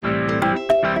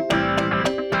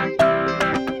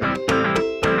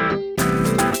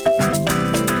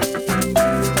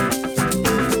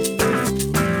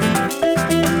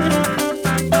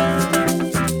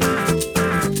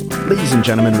and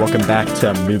gentlemen, welcome back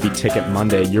to Movie Ticket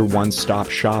Monday, your one-stop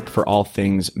shop for all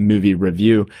things movie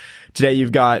review. Today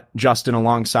you've got Justin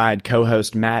alongside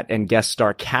co-host Matt and guest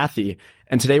star Kathy,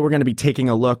 and today we're going to be taking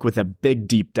a look with a big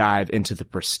deep dive into The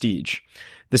Prestige.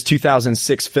 This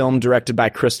 2006 film, directed by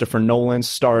Christopher Nolan,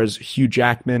 stars Hugh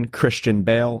Jackman, Christian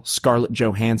Bale, Scarlett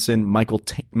Johansson,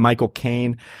 Michael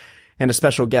Caine, and a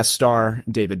special guest star,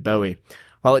 David Bowie.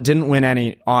 While it didn't win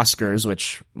any Oscars,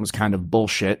 which was kind of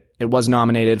bullshit, it was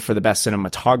nominated for the best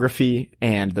cinematography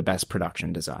and the best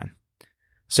production design.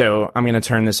 So I'm going to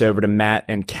turn this over to Matt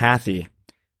and Kathy.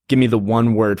 Give me the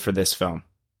one word for this film.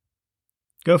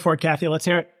 Go for it, Kathy. Let's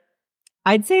hear it.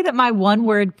 I'd say that my one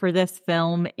word for this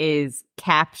film is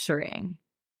capturing.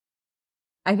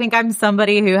 I think I'm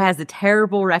somebody who has a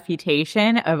terrible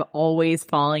reputation of always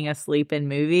falling asleep in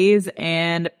movies,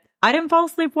 and I didn't fall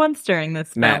asleep once during this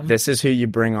film. Matt, this is who you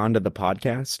bring onto the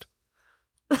podcast?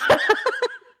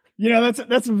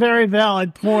 That's a very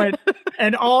valid point.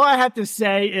 And all I have to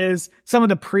say is some of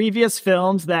the previous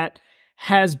films that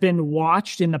has been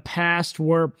watched in the past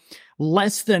were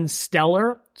less than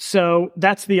stellar. So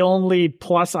that's the only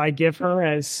plus I give her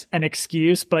as an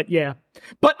excuse. But yeah.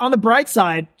 But on the bright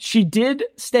side, she did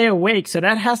stay awake. So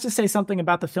that has to say something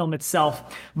about the film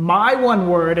itself. My one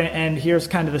word, and here's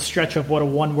kind of the stretch of what a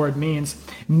one word means,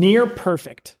 near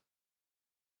perfect.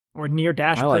 Or near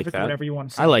dash perfect, whatever you want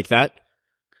to say. I like that.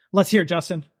 Let's hear it,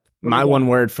 Justin. My one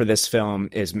word for this film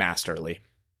is masterly.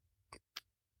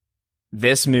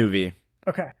 This movie.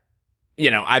 Okay.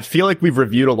 I feel like we've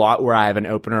reviewed a lot where I have an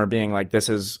opener being like, this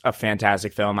is a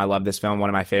fantastic film. I love this film. One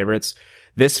of my favorites.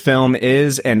 This film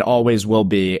is and always will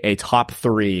be a top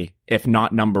 3, if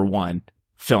not number 1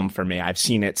 film for me. I've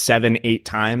seen it 7, 8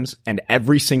 times, and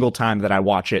every single time that I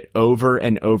watch it over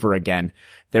and over again,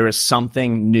 there is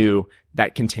something new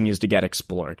that continues to get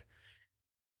explored.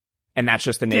 And that's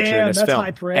just the nature of this film.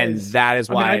 High praise. And that is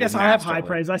why I guess I have high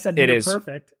praise. I said near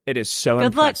perfect. It is so Good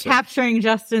impressive. luck capturing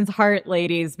Justin's heart,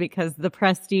 ladies, because The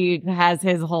Prestige has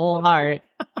his whole heart.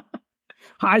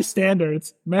 High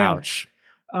standards. Man. Ouch.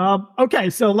 Okay,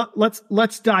 so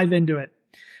let's dive into it.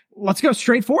 Let's go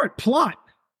straight for it. Plot.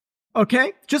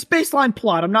 Okay? Just baseline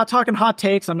plot. I'm not talking hot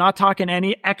takes. I'm not talking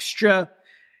any extra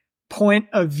point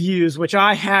of views, which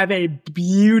I have a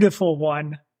beautiful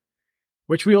one,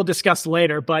 which we will discuss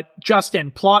later. But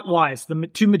Justin, plot-wise, the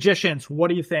two magicians, what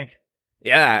do you think?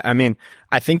 Yeah, I mean,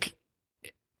 I think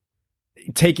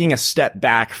taking a step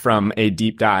back from a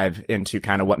deep dive into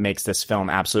kind of what makes this film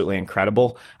absolutely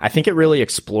incredible, I think it really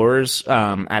explores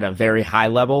at a very high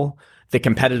level the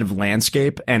competitive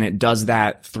landscape, and it does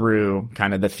that through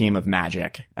kind of the theme of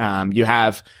magic. You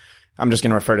have, I'm just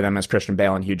going to refer to them as Christian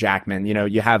Bale and Hugh Jackman.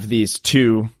 You have these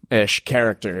two-ish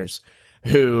characters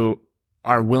who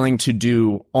are willing to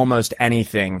do almost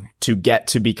anything to get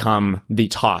to become the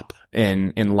top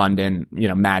in London,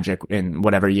 magic in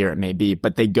whatever year it may be,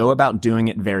 but they go about doing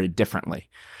it very differently.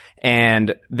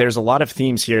 And there's a lot of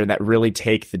themes here that really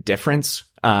take the difference,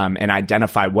 and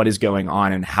identify what is going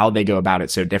on and how they go about it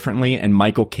so differently. And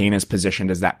Michael Caine is positioned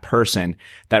as that person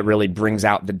that really brings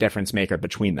out the difference maker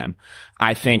between them.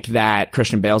 I think that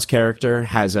Christian Bale's character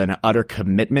has an utter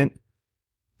commitment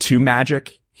to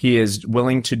magic. He is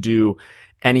willing to do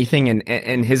anything,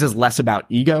 and his is less about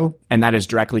ego, and that is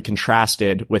directly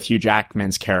contrasted with Hugh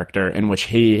Jackman's character, in which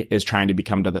he is trying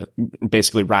to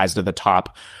basically rise to the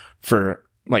top for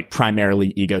like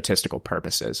primarily egotistical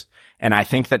purposes. And I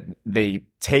think that they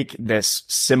take this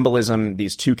symbolism,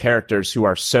 these two characters who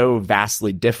are so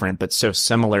vastly different but so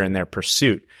similar in their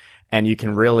pursuit, and you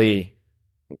can really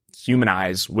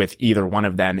humanize with either one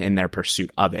of them in their pursuit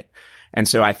of it. And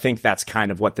so I think that's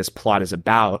kind of what this plot is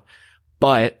about.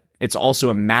 But it's also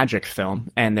a magic film,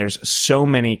 and there's so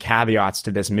many caveats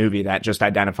to this movie that just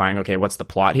identifying, okay, what's the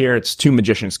plot here? It's two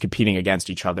magicians competing against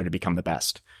each other to become the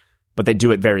best, but they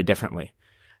do it very differently.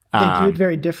 They do it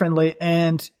very differently,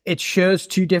 and it shows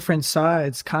two different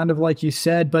sides, kind of like you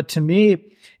said. But to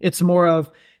me, it's more of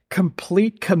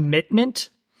complete commitment,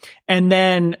 and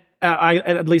then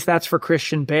at least that's for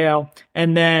Christian Bale,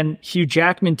 and then Hugh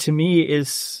Jackman to me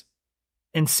is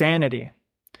insanity,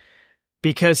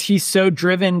 because he's so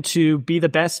driven to be the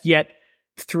best, yet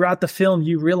throughout the film,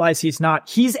 you realize he's not.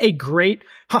 He's a great,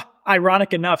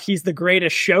 ironic enough, he's the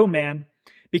greatest showman,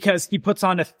 because he puts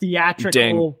on a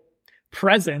theatrical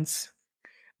presence.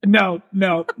 No,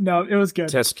 it was good.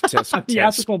 Tisk, a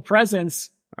theatrical presence.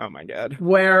 Oh my God.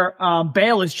 Where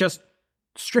Bale is just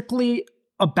strictly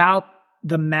about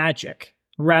the magic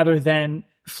rather than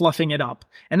fluffing it up.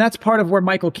 And that's part of where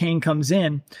Michael Caine comes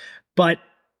in. But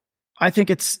I think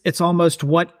it's almost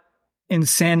what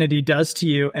insanity does to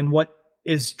you and what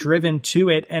is driven to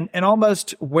it, and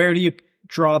almost where do you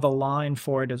draw the line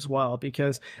for it as well,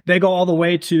 because they go all the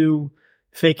way to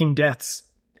faking deaths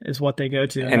is what they go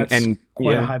to. And that's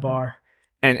quite a high bar.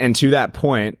 And to that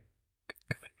point,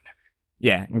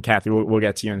 yeah, and Kathy, we'll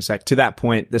get to you in a sec. To that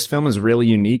point, this film is really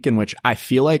unique in which I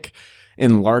feel like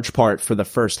in large part for the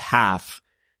first half,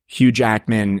 Hugh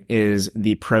Jackman is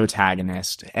the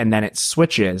protagonist, and then it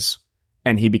switches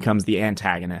and he becomes the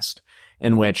antagonist,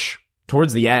 in which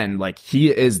towards the end, like, he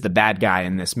is the bad guy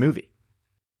in this movie.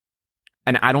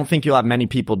 And I don't think you'll have many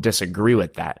people disagree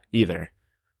with that either.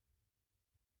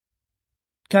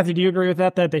 Kathy, do you agree with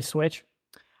that they switch?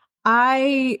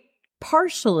 I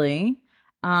partially,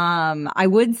 I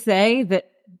would say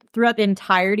that throughout the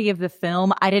entirety of the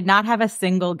film, I did not have a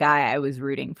single guy I was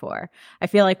rooting for. I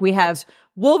feel like we have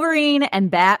Wolverine and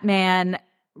Batman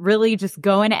really just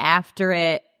going after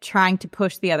it, trying to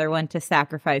push the other one to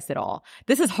sacrifice it all.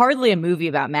 This is hardly a movie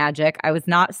about magic. I was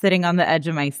not sitting on the edge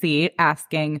of my seat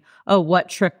asking, oh, what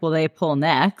trick will they pull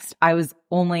next? I was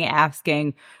only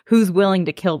asking who's willing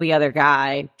to kill the other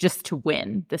guy just to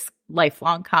win this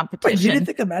lifelong competition. Wait, you didn't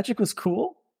think the magic was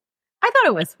cool? I thought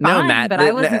it was fine, but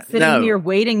I wasn't sitting here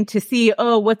waiting to see,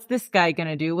 oh, what's this guy going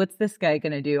to do? What's this guy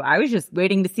going to do? I was just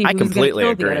waiting to see who was going to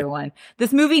kill the other one.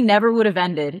 This movie never would have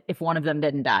ended if one of them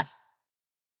didn't die.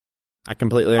 I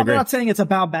completely agree. I'm not saying it's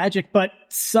about magic, but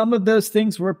some of those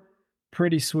things were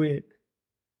pretty sweet.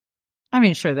 I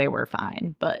mean, sure, they were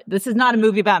fine, but this is not a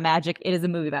movie about magic. It is a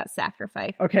movie about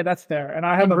sacrifice. Okay, that's fair. And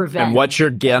I have revenge. And what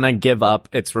you're going to give up,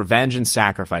 it's revenge and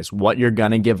sacrifice. What you're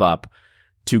going to give up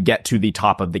to get to the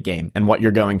top of the game and what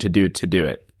you're going to do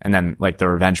it. And then, like, the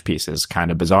revenge piece is kind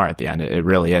of bizarre at the end. It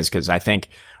really is, because I think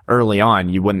early on,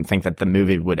 you wouldn't think that the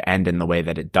movie would end in the way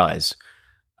that it does.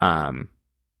 But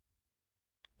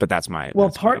that's my...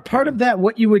 Well, part of that,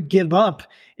 what you would give up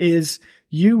is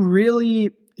you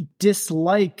really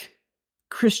dislike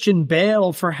Christian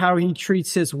Bale for how he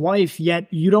treats his wife,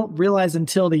 yet you don't realize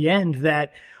until the end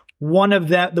that one of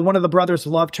the brothers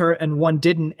loved her and one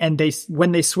didn't, and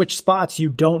when they switch spots, you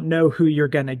don't know who you're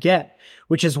gonna get,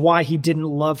 which is why he didn't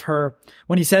love her.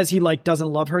 When he says he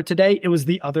doesn't love her today, it was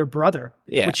the other brother,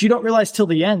 which you don't realize till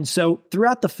the end. So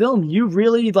throughout the film, you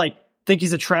really think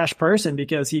he's a trash person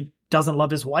because he doesn't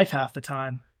love his wife half the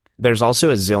time. There's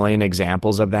also a zillion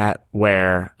examples of that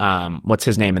where what's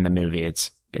his name in the movie?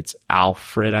 It's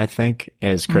Alfred, I think,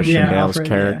 is Christian Bale's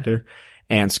character. Yeah.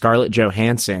 And Scarlett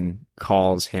Johansson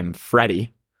calls him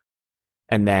Freddie.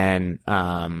 And then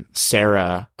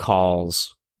Sarah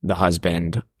calls the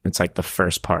husband. It's like the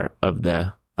first part of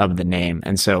the name.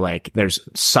 And so, like, there's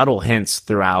subtle hints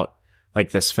throughout,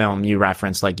 like, this film. You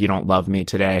referenced, like, you don't love me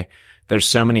today. There's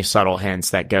so many subtle hints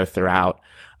that go throughout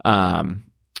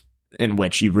in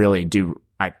which you really do.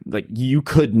 You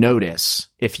could notice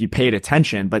if you paid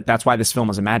attention, but that's why this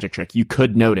film is a magic trick. You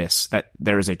could notice that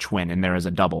there is a twin and there is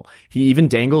a double. He even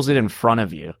dangles it in front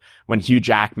of you when Hugh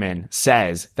Jackman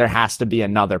says there has to be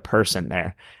another person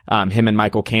there. Him and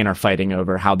Michael Caine are fighting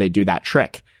over how they do that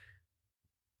trick.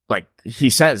 Like,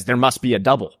 he says there must be a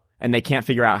double, and they can't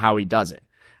figure out how he does it.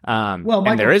 Michael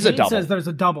and there is Caine a double. Says there's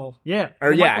a double. Yeah.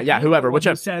 Or whoever,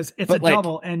 whichever says it's a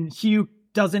double, and Hugh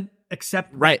doesn't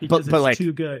accept because it's like,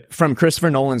 too good. From Christopher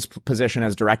Nolan's position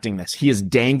as directing this, he is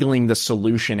dangling the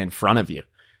solution in front of you.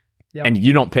 Yep. And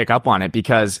you don't pick up on it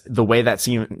because the way that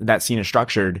scene is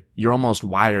structured, you're almost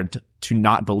wired to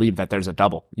not believe that there's a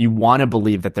double. You want to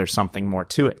believe that there's something more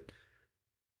to it.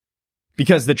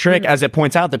 Because the trick, as it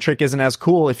points out, the trick isn't as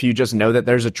cool if you just know that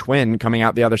there's a twin coming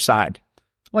out the other side.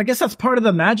 Well, I guess that's part of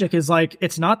the magic is, like,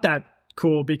 it's not that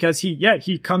cool because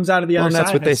he comes out of the other side.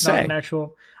 That's what they say.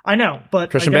 I know,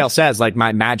 but Christian Bale says, like,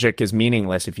 my magic is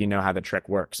meaningless if you know how the trick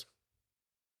works.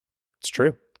 It's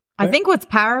true. I think what's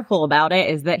powerful about it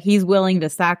is that he's willing to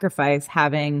sacrifice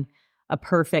having a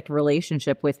perfect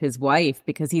relationship with his wife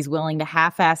because he's willing to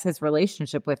half-ass his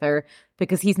relationship with her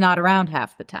because he's not around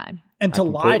half the time. And to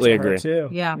lie to her, too.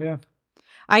 Yeah.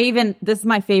 This is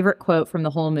my favorite quote from the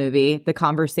whole movie, the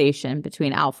conversation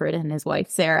between Alfred and his wife,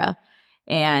 Sarah.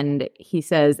 And he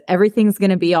says, everything's going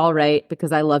to be all right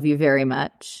because I love you very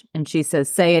much. And she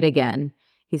says, say it again.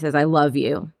 He says, I love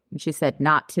you. And she said,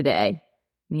 not today.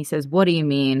 And he says, what do you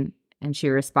mean? And she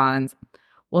responds,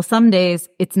 well, some days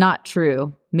it's not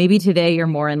true. Maybe today you're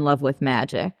more in love with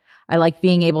magic. I like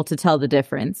being able to tell the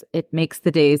difference. It makes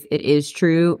the days it is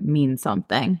true mean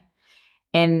something.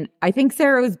 And I think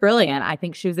Sarah was brilliant. I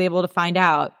think she was able to find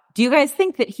out. Do you guys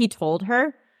think that he told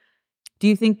her? Do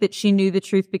you think that she knew the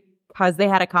truth because they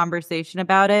had a conversation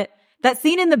about it? That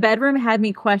scene in the bedroom had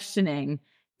me questioning.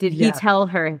 Did he tell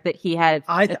her that he had...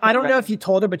 I don't know if he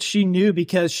told her, but she knew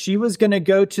because she was going to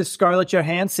go to Scarlett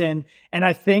Johansson, and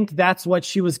I think that's what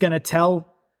she was going to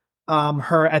tell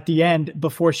her at the end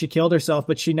before she killed herself,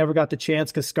 but she never got the chance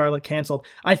because Scarlett canceled.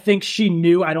 I think she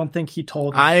knew. I don't think he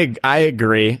told her. I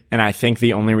agree. And I think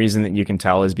the only reason that you can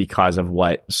tell is because of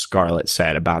what Scarlett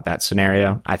said about that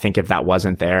scenario. I think if that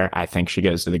wasn't there, I think she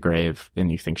goes to the grave and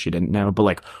you think she didn't know. But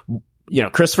like, you know,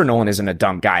 Christopher Nolan isn't a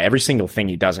dumb guy. Every single thing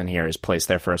he does in here is placed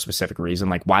there for a specific reason.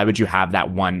 Like, why would you have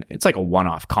that one? It's like a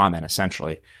one-off comment,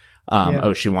 essentially.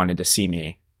 Oh, she wanted to see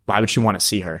me. Why would she want to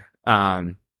see her?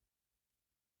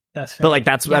 That's fair. But like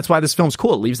that's why this film's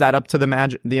cool. It leaves that up to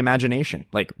the imagination.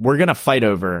 Like, we're gonna fight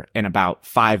over in about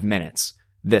 5 minutes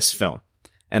this film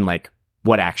and like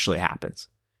what actually happens,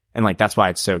 and like that's why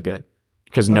it's so good,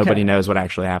 because nobody knows what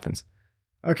actually happens.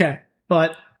 Okay,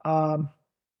 but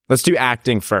let's do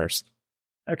acting first.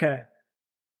 Okay,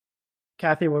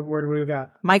 Kathy, what do we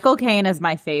got? Michael Caine is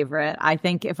my favorite. I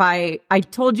think if I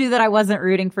told you that I wasn't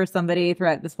rooting for somebody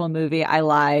throughout this whole movie, I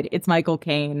lied. It's Michael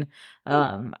Caine.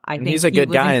 I think he's a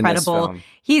good guy incredible. In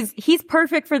this film. He's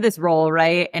perfect for this role,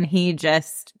 right? And he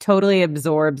just totally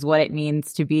absorbs what it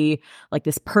means to be like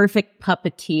this perfect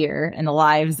puppeteer in the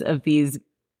lives of these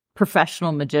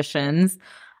professional magicians.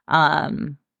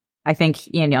 I think,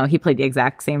 you know, he played the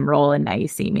exact same role in Now You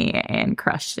See Me and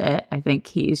crushed it. I think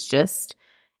he's just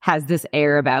has this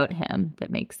air about him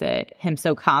that makes him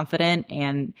so confident,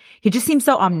 and he just seems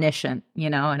so omniscient,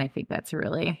 you know, and I think that's a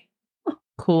really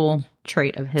cool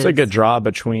trait of his. It's a good draw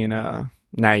between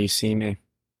Now You See Me.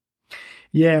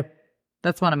 Yeah.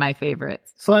 That's one of my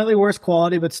favorites. Slightly worse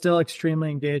quality, but still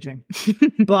extremely engaging.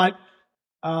 But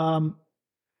I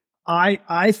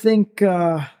think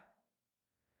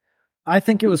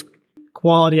it was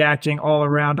quality acting all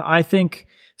around. I think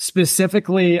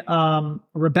specifically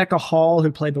Rebecca Hall,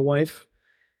 who played the wife,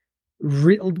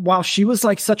 while she was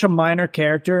like such a minor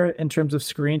character in terms of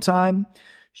screen time,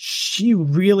 she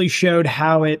really showed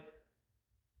how it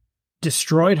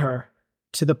destroyed her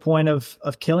to the point of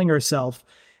killing herself,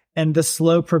 and the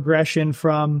slow progression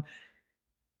from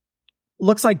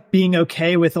looks like being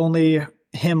okay with only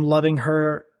him loving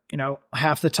her, you know,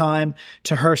 half the time,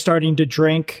 to her starting to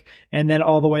drink, and then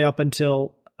all the way up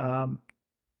until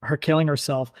her killing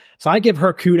herself. So I give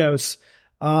her kudos.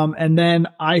 And then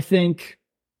I think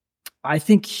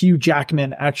Hugh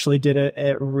Jackman actually did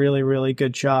a really, really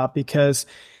good job, because,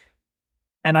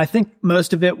 and I think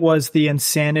most of it was the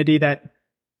insanity that,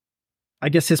 I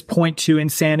guess his point to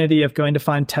insanity of going to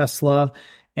find Tesla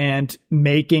and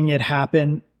making it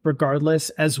happen regardless,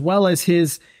 as well as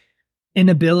his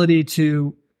inability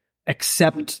to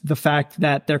accept the fact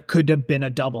that there could have been a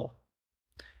double.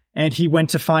 And he went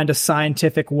to find a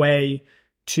scientific way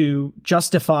to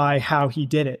justify how he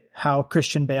did it, how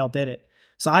Christian Bale did it.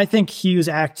 So I think Hughes'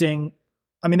 acting,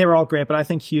 I mean, they were all great, but I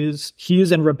think Hughes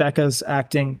and Rebecca's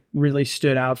acting really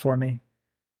stood out for me.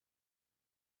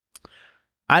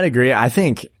 I'd agree. I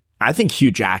think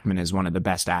Hugh Jackman is one of the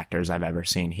best actors I've ever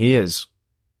seen. He's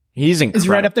incredible. Is he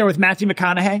right up there with Matthew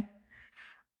McConaughey?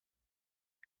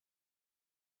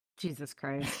 Jesus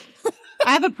Christ.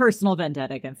 I have a personal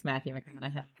vendetta against Matthew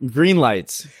McConaughey. Green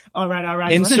lights. All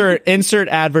right. Insert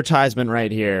advertisement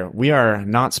right here. We are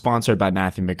not sponsored by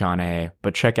Matthew McConaughey,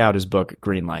 but check out his book,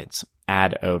 Green Lights.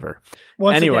 Ad over.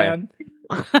 Anyway.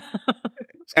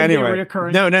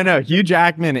 No. Hugh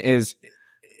Jackman is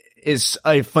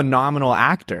a phenomenal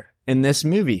actor in this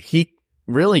movie. He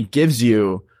really gives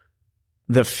you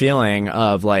the feeling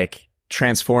of like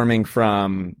transforming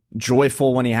from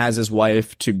joyful when he has his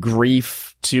wife to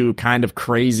grief to kind of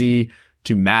crazy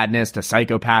to madness to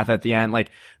psychopath at the end.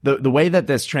 Like the way that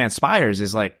this transpires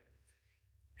is like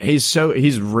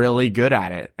he's really good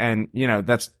at it. And you know,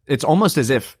 it's almost as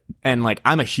if, and like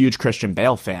I'm a huge Christian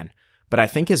Bale fan, but I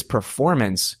think his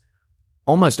performance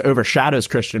almost overshadows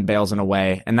Christian Bale's in a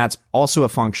way, and that's also a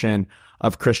function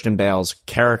of Christian Bale's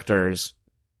characters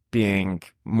being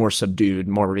more subdued,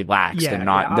 more relaxed, and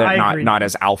not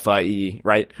as alpha-y,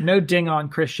 right? No ding on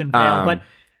Christian Bale, but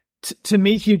to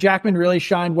me, Hugh Jackman really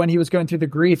shined when he was going through the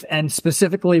grief, and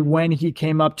specifically when he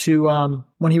came up to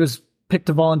when he was picked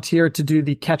to volunteer to do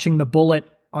the catching the bullet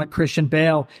on Christian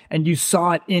Bale, and you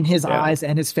saw it in his eyes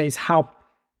and his face how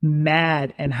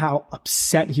mad and how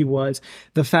upset he was.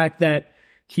 The fact that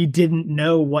he didn't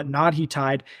know what knot he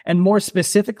tied, and more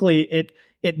specifically,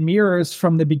 it mirrors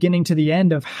from the beginning to the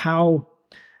end of how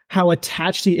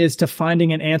attached he is to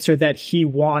finding an answer that he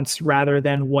wants rather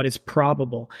than what is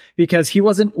probable, because he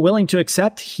wasn't willing to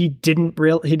accept he didn't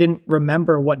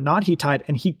remember what knot he tied,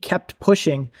 and he kept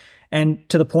pushing, and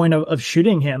to the point of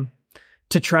shooting him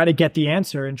to try to get the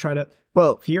answer and try to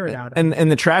hear it out. And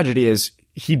the tragedy is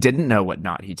he didn't know what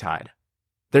knot he tied.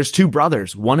 There's two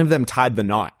brothers. One of them tied the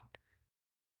knot.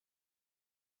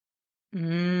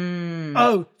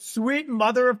 Oh, sweet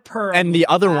mother of pearl. And the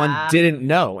other one didn't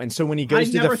know. And so when he goes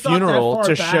to the funeral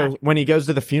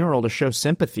to show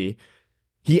sympathy,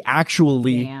 he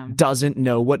actually doesn't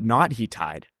know what knot he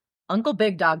tied. Uncle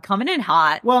Big Dog coming in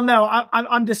hot. Well, no,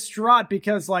 I'm distraught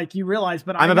because like you realize,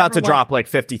 but I'm about to drop like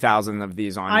 50,000 of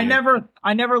these on you.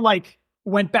 I never like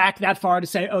went back that far to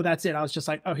say, oh, that's it. I was just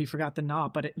like, oh, he forgot the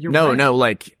knot, but you're right. No,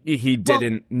 like he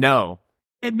didn't know.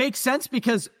 It makes sense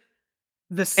because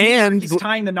the scene he's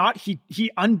tying the knot,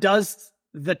 he undoes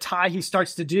the tie he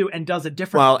starts to do and does it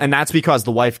differently. Well, and that's because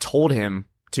the wife told him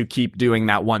to keep doing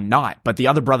that one knot, but the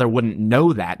other brother wouldn't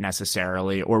know that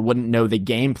necessarily, or wouldn't know the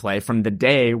gameplay from the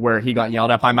day where he got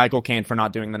yelled at by Michael Caine for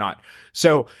not doing the knot.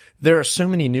 So there are so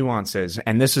many nuances,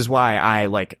 and this is why I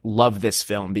like love this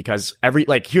film, because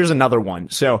here's another one.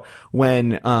 So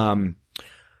when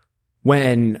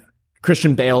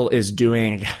Christian Bale is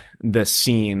doing the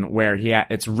scene where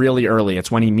it's really early,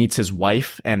 it's when he meets his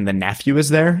wife and the nephew is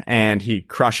there and he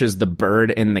crushes the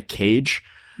bird in the cage.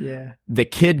 Yeah. The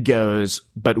kid goes,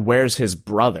 but where's his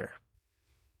brother?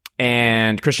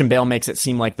 And Christian Bale makes it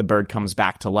seem like the bird comes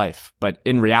back to life. But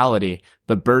in reality,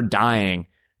 the bird dying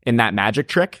in that magic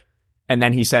trick. And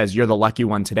then he says, you're the lucky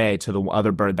one today, to the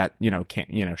other bird that,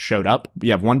 showed up.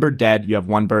 You have one bird dead. You have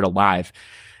one bird alive.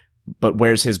 But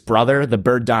where's his brother? The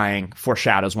bird dying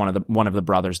foreshadows one of the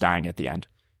brothers dying at the end.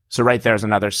 So right there's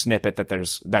another snippet that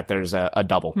there's a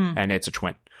double and it's a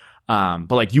twin.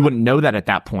 But like you wouldn't know that at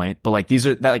that point. But like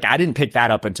I didn't pick that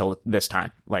up until this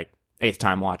time, like 8th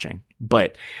time watching.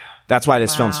 But that's why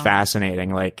this film's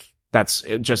fascinating. Like that's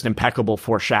just impeccable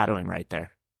foreshadowing right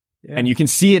there. Yeah. And you can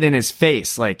see it in his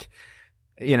face. Like,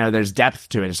 there's depth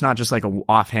to it. It's not just like a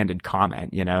offhanded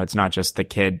comment, it's not just the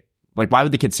kid. Like, why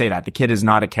would the kid say that? The kid is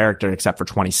not a character except for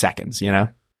 20 seconds,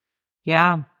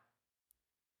 Yeah.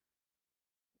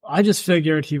 I just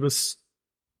figured he was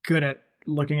good at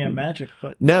looking at magic,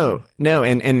 but no.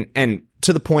 And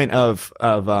to the point of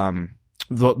the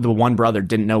one brother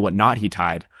didn't know what knot he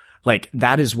tied. Like,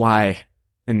 that is why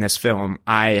in this film,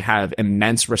 I have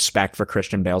immense respect for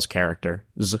Christian Bale's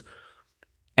characters,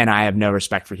 and I have no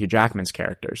respect for Hugh Jackman's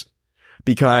characters.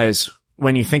 Because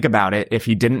when you think about it, if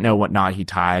he didn't know what knot he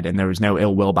tied and there was no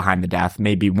ill will behind the death,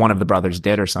 maybe one of the brothers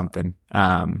did or something.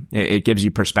 It gives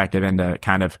you perspective into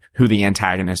kind of who the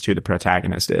antagonist, who the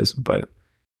protagonist is. But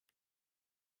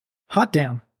hot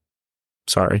damn.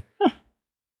 Sorry.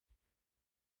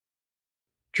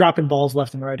 Dropping balls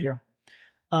left and right here.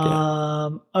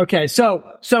 Okay, so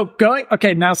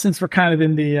now since we're kind of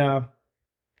in the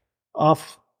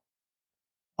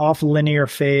off linear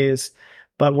phase,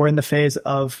 but we're in the phase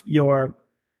of your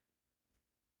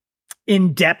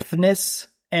in-depthness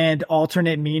and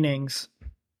alternate meanings.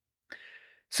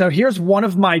 So here's one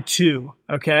of my two,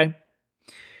 okay?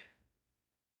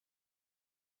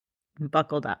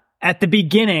 Buckled up. At the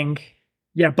beginning,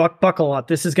 buckle up.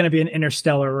 This is going to be an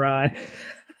interstellar ride.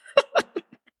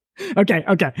 Okay.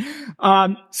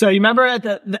 So you remember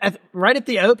right at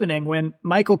the opening when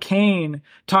Michael Caine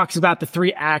talks about the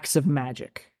 3 acts of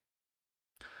magic,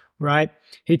 right?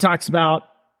 He talks about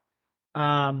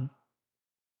like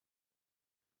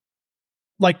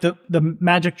the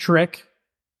magic trick,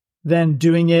 then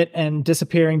doing it and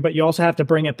disappearing, but you also have to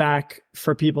bring it back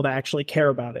for people to actually care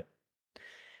about it.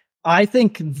 I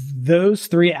think those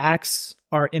 3 acts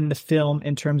are in the film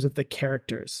in terms of the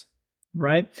characters,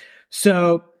 right?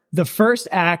 So the first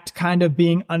act kind of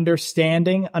being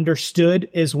understood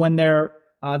is when they're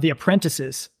the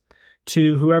apprentices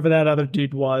to whoever that other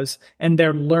dude was, and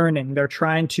they're learning, they're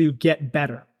trying to get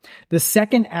better. The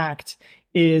second act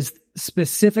is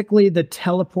specifically the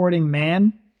teleporting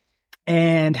man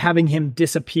and having him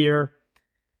disappear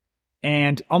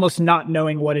and almost not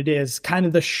knowing what it is, kind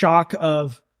of the shock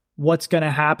of what's going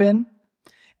to happen,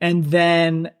 and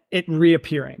then it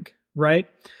reappearing, right?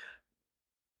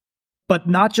 But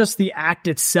not just the act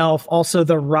itself, also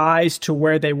the rise to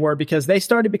where they were, because they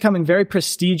started becoming very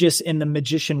prestigious in the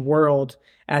magician world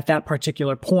at that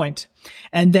particular point.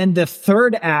 And then the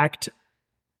third act,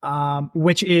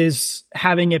 which is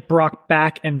having it brought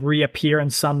back and reappear in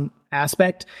some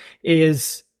aspect,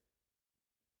 is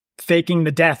faking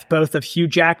the death, both of Hugh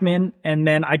Jackman and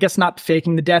then, I guess not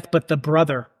faking the death, but the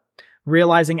brother.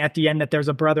 Realizing at the end that there's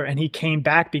a brother and he came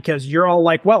back, because you're all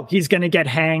like, well, he's going to get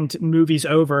hanged, movie's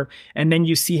over. And then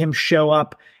you see him show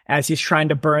up as he's trying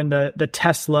to burn the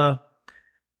Tesla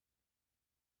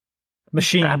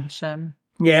machine.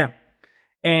 Yeah.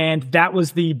 And that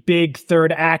was the big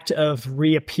third act of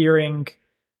reappearing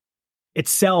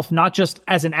itself, not just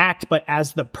as an act, but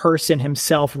as the person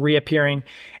himself reappearing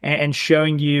and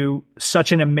showing you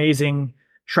such an amazing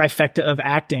trifecta of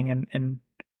acting and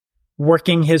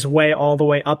working his way all the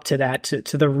way up to that,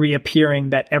 to the reappearing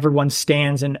that everyone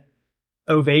stands in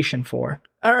ovation for.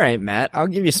 All right, Matt, I'll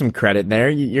give you some credit there.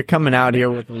 You're coming out here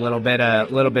with a little bit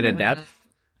of depth.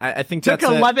 I think Took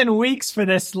that's 11 weeks for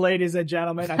this, ladies and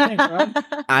gentlemen, I think,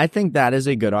 right? I think that is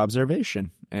a good observation,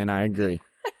 and I agree.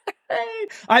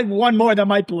 I have one more that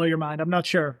might blow your mind. I'm not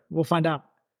sure. We'll find out.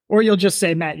 Or you'll just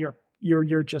say, Matt,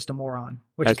 you're just a moron,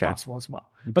 which is possible as well.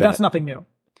 But that's nothing new.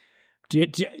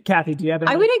 Kathy, do you have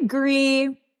any? I would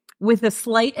agree with a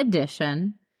slight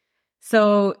addition.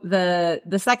 So the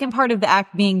second part of the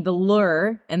act being the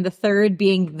lure and the third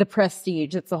being the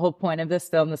prestige. It's the whole point of this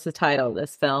film. That's the title of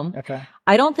this film. Okay.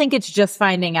 I don't think it's just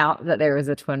finding out that there is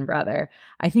a twin brother.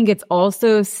 I think it's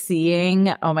also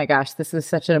seeing, oh my gosh, this was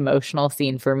such an emotional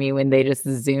scene for me when they just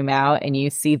zoom out and you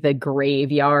see the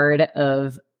graveyard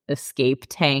of escape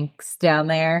tanks down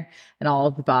there and all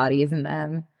of the bodies in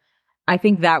them. I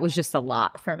think that was just a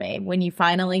lot for me when you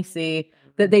finally see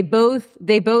that they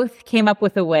both came up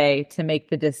with a way to make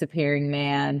the disappearing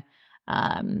man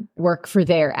work for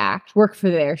their act, work for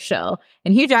their show.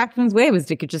 And Hugh Jackman's way was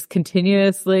to just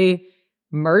continuously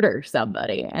murder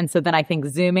somebody. And so then I think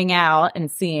zooming out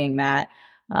and seeing that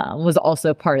was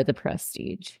also part of the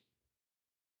prestige.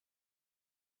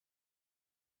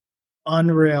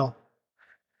 Unreal.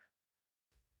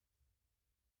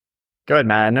 Go ahead,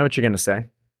 Matt. I know what you're going to say.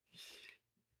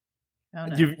 Oh,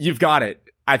 no. You've got it.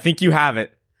 I think you have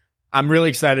it. I'm really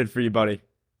excited for you, buddy.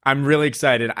 I'm really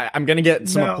excited. I'm going to get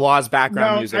some applause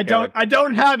background music. I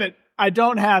don't have it. I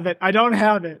don't have it.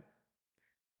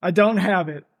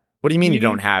 What do you mean you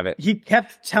don't have it? He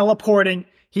kept teleporting.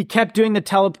 He kept doing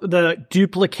the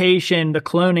duplication, the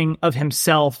cloning of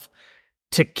himself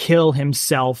to kill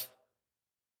himself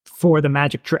for the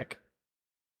magic trick.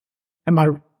 Am I...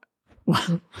 What's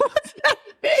that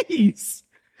face?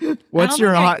 What's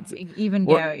your hot? Even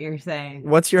get what you're saying.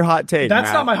 What's your hot take? That's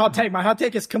Matt? not my hot take. My hot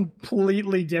take is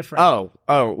completely different.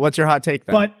 Oh, what's your hot take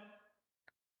then? But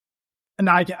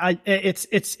no,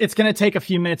 it's going to take a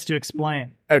few minutes to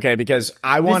explain. Okay, because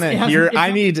I want to hear.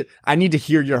 I need to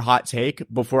hear your hot take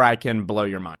before I can blow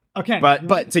your mind. Okay,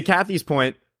 but to Kathy's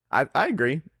point, I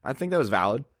agree. I think that was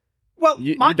valid. Well,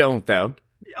 you don't though.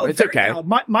 It's okay.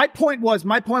 Valid. My point was.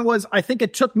 I think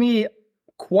it took me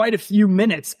quite a few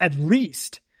minutes at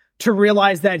least to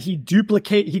realize that he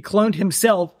cloned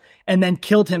himself and then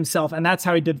killed himself, and that's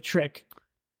how he did the trick.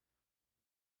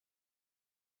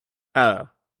 Yeah,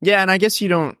 and I guess you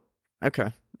don't.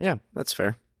 Okay, yeah, that's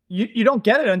fair. You don't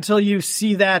get it until you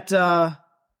see that.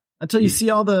 Until you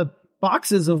see all the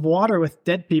boxes of water with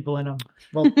dead people in them.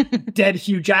 Well, dead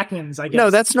Hugh Jackmans, I guess. No,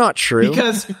 that's not true.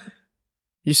 Because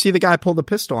you see the guy pull the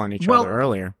pistol on each other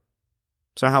earlier.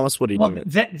 So how else would he do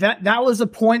it? That was a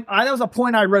point. That was a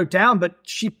point I wrote down, but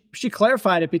she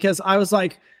clarified it because I was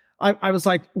like,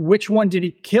 which one did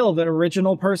he kill? The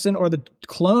original person or the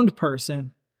cloned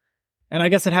person? And I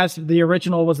guess the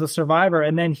original was the survivor,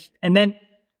 and then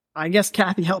I guess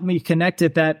Kathy helped me connect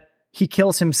it that he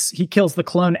kills the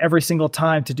clone every single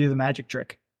time to do the magic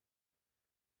trick,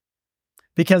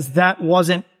 because that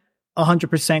wasn't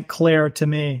 100% clear to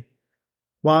me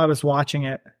while I was watching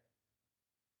it,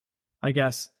 I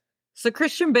guess. So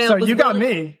Christian Bale. So you got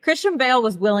me. Christian Bale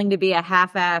was willing to be a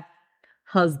half-assed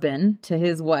husband to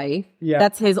his wife. Yeah.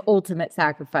 That's his ultimate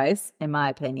sacrifice, in my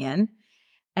opinion.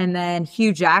 And then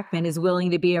Hugh Jackman is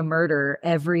willing to be a murderer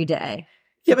every day.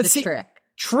 Yeah, but see, trick.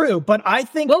 True, but I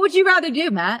think... What would you rather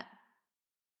do, Matt?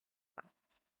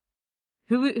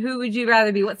 Who would you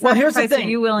rather be? What sacrifice are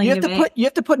you willing to make? You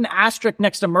have to put an asterisk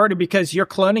next to murder, because you're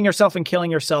cloning yourself and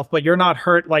killing yourself, but you're not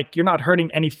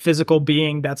hurting any physical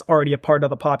being that's already a part of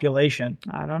the population.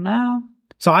 I don't know.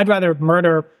 So I'd rather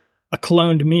murder a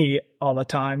cloned me all the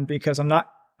time, because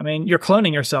you're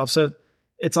cloning yourself, so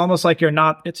it's almost like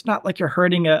it's not like you're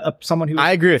hurting someone who...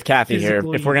 I agree with Kathy here.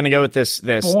 If we're going to go with this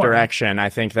direction, I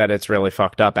think that it's really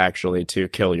fucked up, actually, to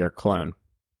kill your clone.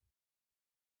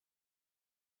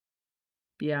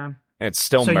 Yeah. It's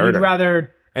still so murder. You'd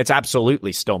rather... It's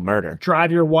absolutely still murder.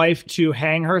 Drive your wife to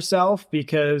hang herself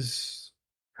because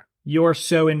you're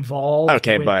so involved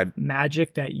with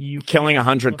magic that you... Killing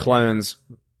 100 clones...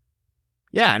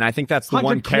 Yeah, and I think that's the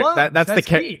one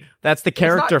that's the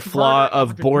character flaw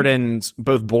of both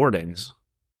Bordens.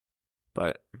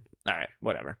 But all right,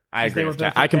 whatever. I agree with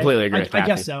that. I completely agree with that. I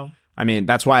guess so. I mean,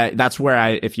 that's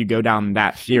where if you go down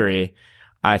that theory,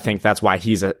 I think that's why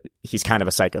he's kind of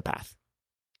a psychopath.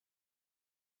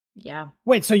 Yeah.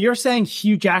 Wait, so you're saying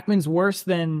Hugh Jackman's worse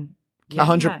than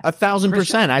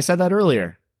 1,000%? I said that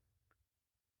earlier.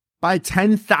 By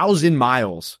 10,000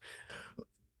 miles.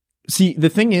 See, the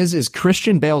thing is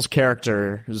Christian Bale's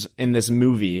characters in this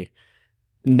movie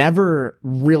never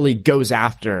really goes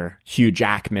after Hugh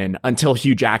Jackman until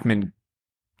Hugh Jackman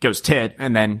goes tit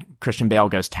and then Christian Bale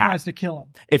goes tat. Tries to kill him.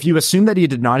 If you assume that he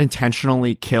did not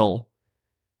intentionally kill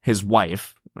his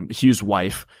wife, Hugh's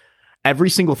wife, every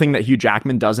single thing that Hugh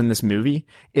Jackman does in this movie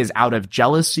is out of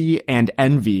jealousy and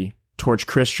envy towards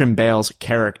Christian Bale's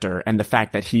character and the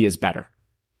fact that he is better.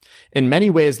 In many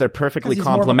ways, they're perfectly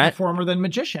complementary. Performer than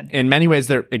magician. In many ways,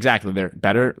 they're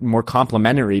better, more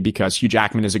complementary because Hugh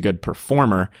Jackman is a good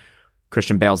performer.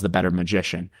 Christian Bale's the better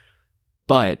magician.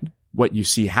 But what you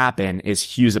see happen is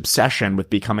Hugh's obsession with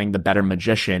becoming the better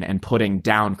magician and putting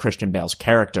down Christian Bale's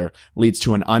character leads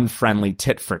to an unfriendly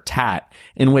tit for tat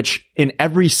in which in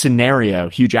every scenario,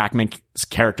 Hugh Jackman's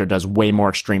character does way more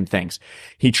extreme things.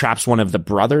 He traps one of the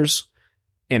brothers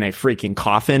in a freaking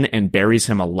coffin and buries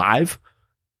him alive.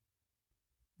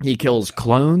 He kills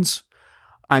clones.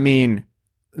 I mean,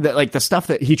 the stuff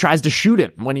that he tries to shoot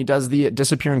him when he does the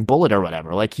disappearing bullet or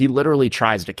whatever. Like, he literally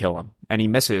tries to kill him and he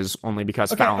misses only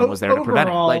because Fallon was there to prevent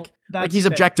it. Like he's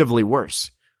objectively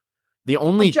worse. The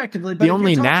only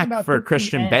knack for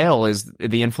Christian Bale is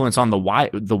the influence on the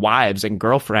wives and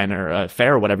girlfriend or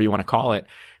affair, whatever you want to call it.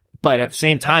 But at the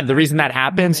same time, the reason that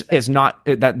happens is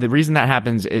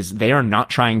they are not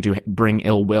trying to bring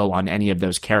ill will on any of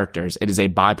those characters. It is a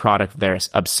byproduct of their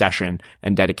obsession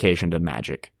and dedication to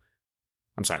magic.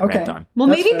 I'm sorry, okay. Rant on. Well,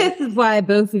 that's maybe fair. This is why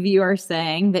both of you are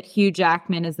saying that Hugh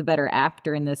Jackman is the better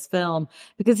actor in this film,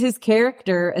 because his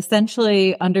character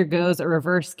essentially undergoes a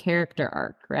reverse character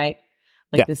arc, right?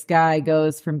 Like This guy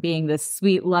goes from being this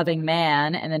sweet, loving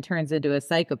man and then turns into a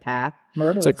psychopath.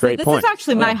 That's a great point. This is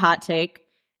actually my hot take.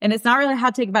 And it's not really a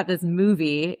hot take about this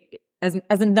movie. As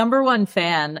a number one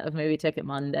fan of Movie Ticket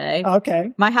Monday,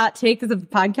 okay, my hot take is of the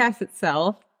podcast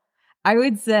itself. I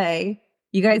would say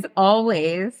you guys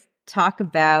always talk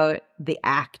about the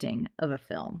acting of a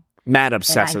film. Matt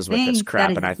obsesses with this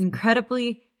crap, and I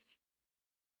incredibly.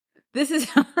 This is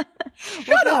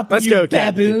shut up. Let's go,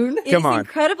 baboon. Come on. It's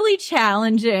incredibly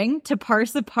challenging to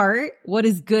parse apart what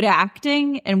is good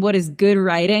acting and what is good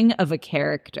writing of a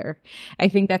character. I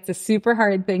think that's a super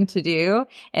hard thing to do,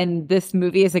 and this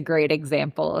movie is a great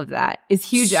example of that. Is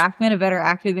Hugh Jackman a better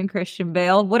actor than Christian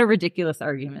Bale? What a ridiculous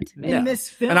argument to make. In this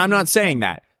film, and I'm not saying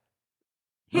that.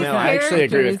 His I actually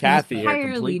agree with Kathy here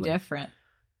entirely completely. Different.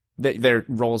 Their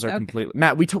roles are completely.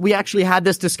 Matt, we actually had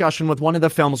this discussion with one of the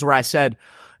films where I said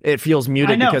it feels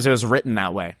muted because it was written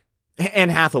that way.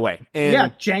 And Hathaway.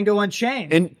 Django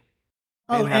Unchained.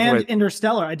 And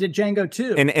Interstellar. I did Django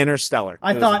too. And Interstellar.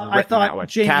 I thought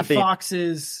Jamie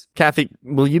Foxx's. Kathy,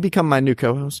 will you become my new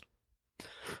co-host?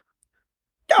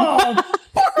 Oh,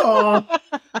 fuck off!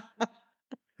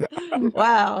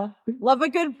 Wow, love a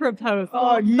good proposal.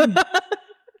 Oh, you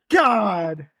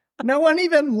God! No one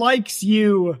even likes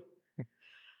you.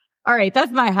 All right,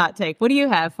 that's my hot take. What do you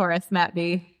have for us, Matt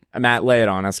B? Matt, lay it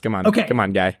on us. Come on. Okay. Come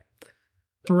on, guy.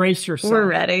 Brace yourself. We're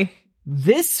ready.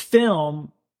 This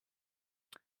film,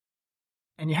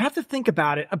 and you have to think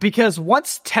about it, because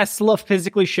once Tesla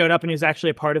physically showed up and he was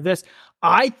actually a part of this,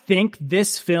 I think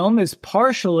this film is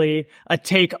partially a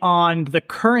take on the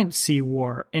currency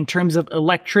war in terms of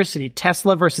electricity,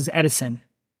 Tesla versus Edison.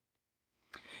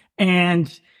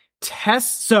 And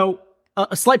so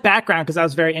a slight background, because I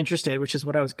was very interested, which is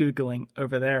what I was Googling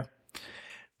over there.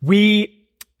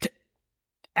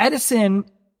 Edison,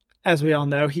 as we all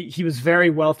know, he was very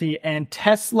wealthy, and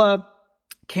Tesla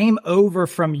came over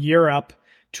from Europe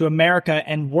to America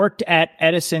and worked at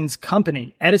Edison's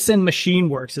company. Edison Machine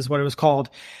Works is what it was called,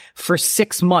 for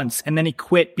 6 months. And then he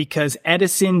quit because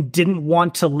Edison didn't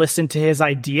want to listen to his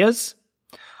ideas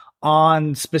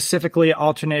on specifically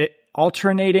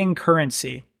alternating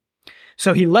currency.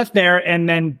 So he left there and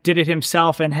then did it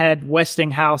himself and had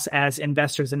Westinghouse as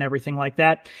investors and everything like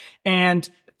that. And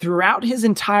throughout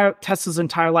Tesla's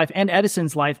entire life and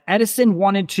Edison's life, Edison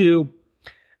wanted to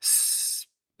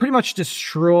pretty much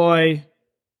destroy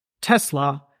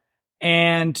Tesla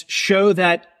and show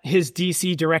that his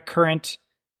DC direct current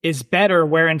is better,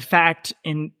 where in fact,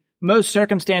 in most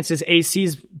circumstances, AC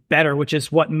is better, which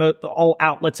is what all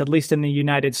outlets, at least in the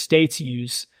United States,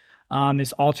 use,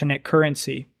 is alternate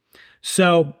currency.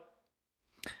 So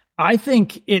I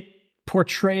think it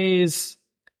portrays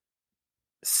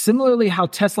similarly how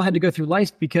Tesla had to go through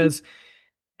life, because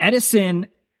Edison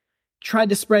tried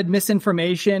to spread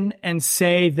misinformation and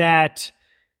say that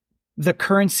the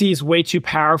currency is way too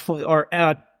powerful, or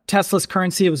Tesla's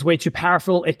currency was way too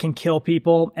powerful, it can kill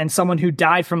people. And someone who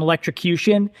died from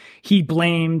electrocution, he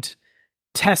blamed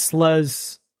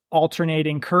Tesla's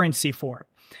alternating currency for,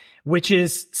 which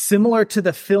is similar to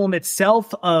the film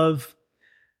itself of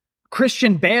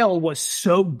Christian Bale was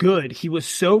so good. He was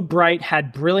so bright,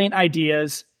 had brilliant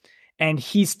ideas, and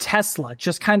he's Tesla,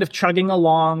 just kind of chugging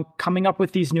along, coming up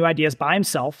with these new ideas by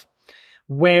himself.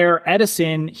 Where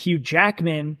Edison, Hugh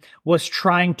Jackman, was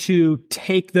trying to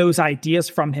take those ideas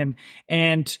from him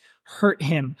and hurt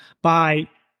him by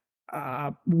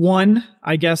one,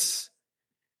 I guess,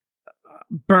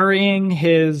 burying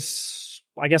his,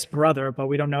 I guess, brother, but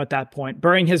we don't know at that point,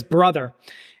 burying his brother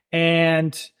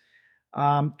and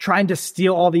trying to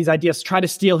steal all these ideas, try to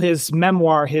steal his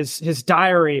memoir, his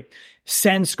diary,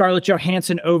 send Scarlett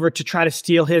Johansson over to try to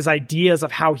steal his ideas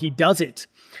of how he does it.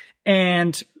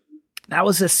 And that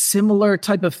was a similar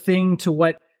type of thing to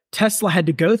what Tesla had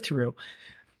to go through.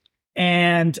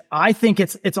 And I think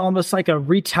it's almost like a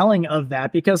retelling of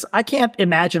that, because I can't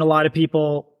imagine a lot of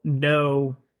people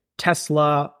know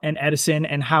Tesla and Edison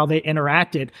and how they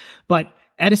interacted. But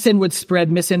Edison would spread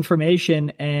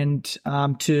misinformation and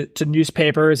to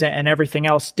newspapers and everything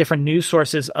else, different news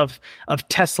sources of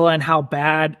Tesla and how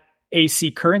bad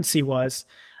AC currency was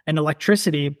and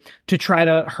electricity to try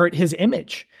to hurt his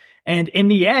image. And in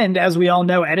the end, as we all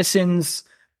know, Edison's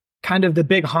kind of the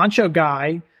big honcho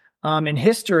guy in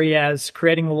history as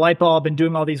creating the light bulb and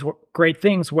doing all these great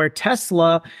things, where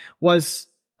Tesla was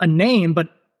a name, but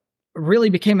really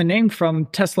became a name from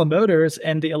Tesla Motors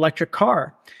and the electric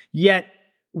car. Yet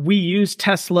we use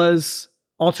Tesla's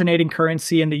alternating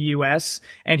currency in the US,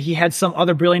 and he had some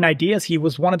other brilliant ideas. He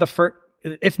was one of the first,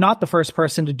 if not the first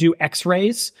person to do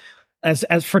X-rays.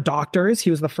 As for doctors, he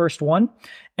was the first one.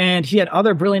 And he had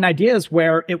other brilliant ideas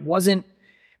where it wasn't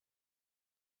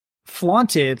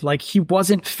flaunted, like he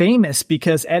wasn't famous,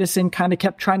 because Edison kind of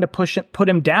kept trying to put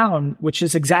him down, which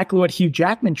is exactly what Hugh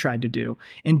Jackman tried to do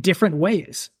in different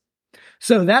ways.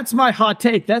 So that's my hot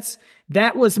take.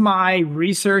 That was my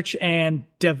research and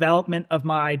development of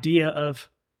my idea of,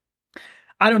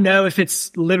 I don't know if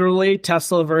it's literally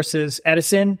Tesla versus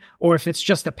Edison or if it's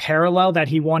just a parallel that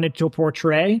he wanted to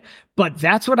portray, but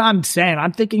that's what I'm saying.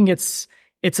 I'm thinking it's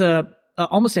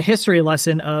almost a history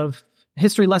lesson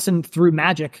through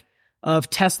magic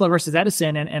of Tesla versus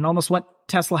Edison and almost what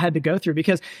Tesla had to go through,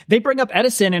 because they bring up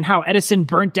Edison and how Edison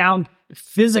burnt down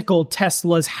physical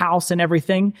Tesla's house and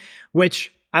everything,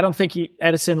 which I don't think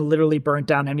Edison literally burnt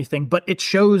down anything, but it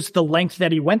shows the length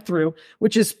that he went through,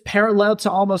 which is parallel to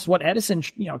almost what Edison,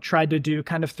 tried to do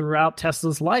kind of throughout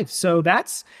Tesla's life. So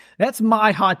that's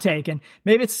my hot take. And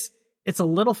maybe it's a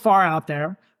little far out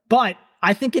there, but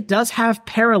I think it does have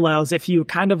parallels if you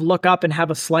kind of look up and have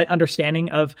a slight understanding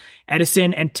of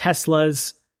Edison and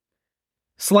Tesla's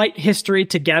slight history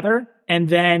together, and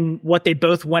then what they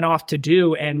both went off to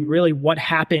do and really what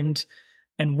happened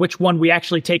and which one we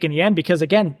actually take in the end. Because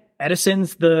again,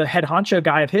 Edison's the head honcho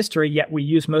guy of history, yet we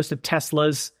use most of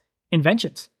Tesla's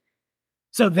inventions.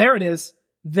 So there it is.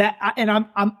 And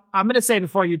I'm going to say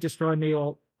before you destroy me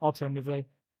alternatively.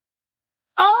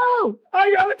 Oh,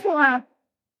 I got a clap.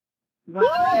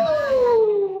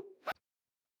 Woo!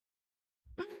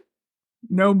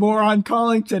 No more on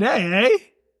calling today, eh?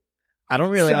 I don't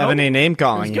really have any name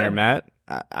calling here, Matt.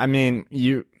 I mean, I'm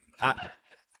you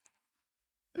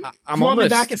want almost me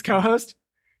back as co-host.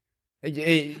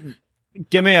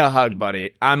 Give me a hug,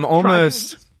 buddy. I'm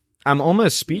almost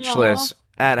speechless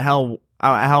at how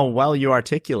well you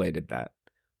articulated that.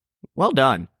 Well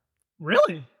done.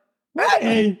 Really?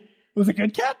 Hey, was it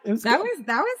good, Kat? That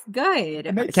was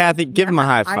good. Kathy, give him a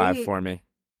high five for me.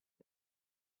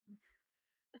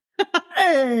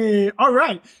 Hey, all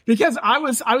right. Because I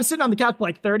was sitting on the couch for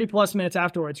like 30 plus minutes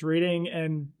afterwards, reading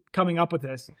and coming up with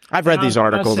this. I've read these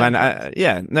articles, and it's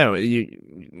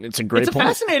a great point. It's a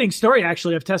fascinating story,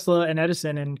 actually, of Tesla and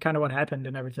Edison and kind of what happened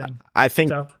and everything. I think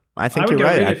you're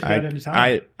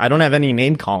right. I don't have any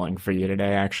name calling for you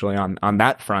today, actually, on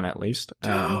that front at least.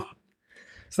 So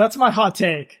that's my hot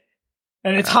take.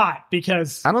 And it's hot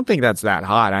because I don't think that's that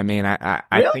hot. I mean, I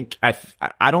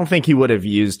don't think he would have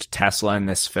used Tesla in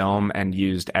this film and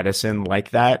used Edison like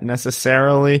that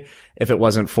necessarily if it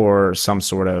wasn't for some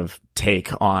sort of take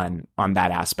on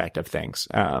that aspect of things.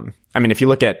 I mean, if you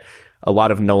look at a lot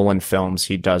of Nolan films,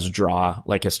 he does draw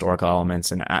like historical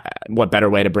elements, and what better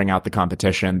way to bring out the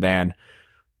competition than,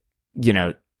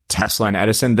 Tesla and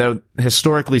Edison, though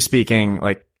historically speaking,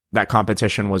 like that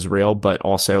competition was real, but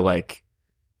also like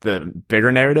the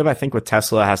bigger narrative, I think, with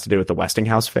Tesla has to do with the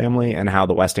Westinghouse family and how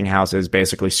the Westinghouses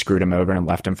basically screwed him over and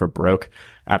left him for broke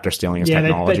after stealing his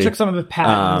technology. They took some of the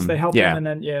patents, they helped him,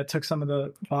 and then took some of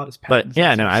his patents. But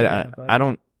I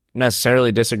don't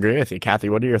necessarily disagree with you, Kathy.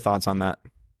 What are your thoughts on that?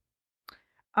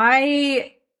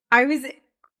 I was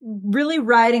really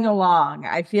riding along.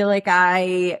 I feel like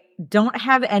I don't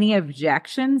have any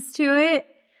objections to it.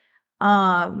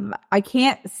 I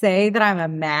can't say that I'm a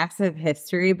massive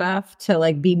history buff to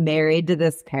like be married to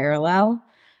this parallel.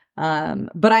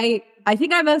 But I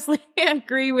think I mostly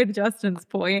agree with Justin's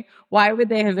point. Why would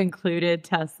they have included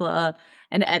Tesla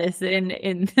and Edison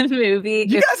in the movie?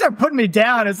 You guys are putting me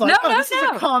down. It's like, this is no.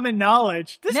 a common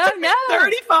knowledge. This took me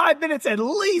 35 minutes at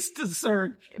least to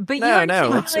search. But you it's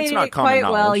articulated not it quite common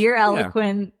well. knowledge. You're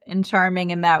eloquent and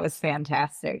charming, and that was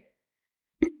fantastic.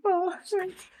 Oh,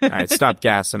 All right, stop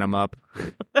gassing him up.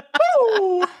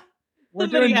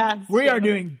 we are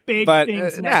doing big But,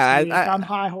 things next yeah, week. I'm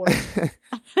high horse.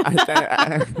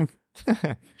 I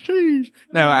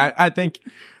think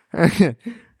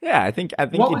I think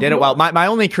you did it well. My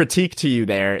only critique to you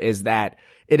there is that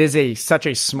it is such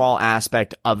a small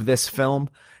aspect of this film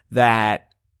that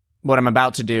what I'm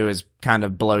about to do is kind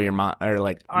of blow your mind or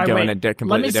like go in a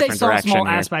completely different direction. Let me say small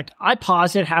here. aspect. I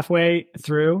paused it halfway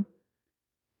through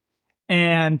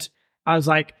and I was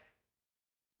like,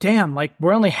 damn, like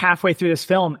we're only halfway through this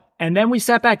film. And then we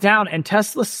sat back down and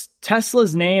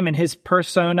Tesla's name and his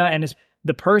persona and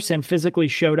the person physically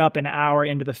showed up an hour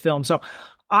into the film. So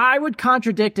I would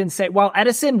contradict and say, while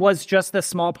Edison was just the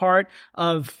small part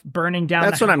of burning down.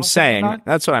 That's what I'm saying.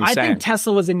 I think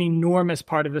Tesla was an enormous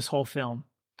part of this whole film.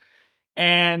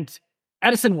 And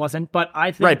Edison wasn't, but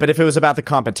I think. Right, but if it was about the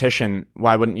competition,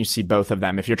 why wouldn't you see both of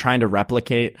them? If you're trying to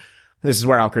replicate, this is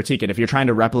where I'll critique it. If you're trying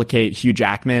to replicate Hugh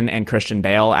Jackman and Christian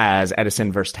Bale as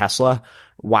Edison versus Tesla,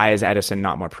 why is Edison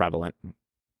not more prevalent?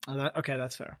 Okay,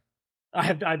 that's fair. I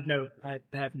have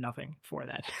nothing for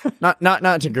that.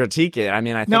 not to critique it. I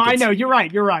mean, I think I know you're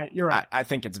right. You're right. I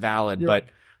think it's valid, but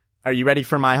are you ready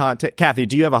for my hot take? Kathy,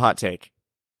 do you have a hot take?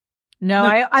 No,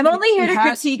 I'm only here to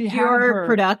critique your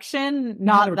production,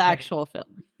 not the actual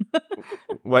film.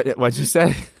 What'd you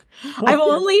say? I'm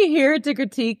only here to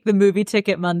critique the Movie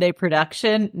Ticket Monday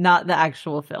production, not the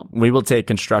actual film. We will take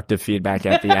constructive feedback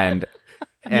at the end.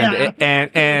 And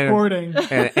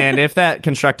if that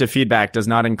constructive feedback does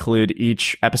not include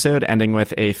each episode ending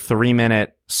with a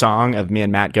 3-minute song of me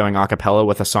and Matt going a cappella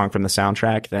with a song from the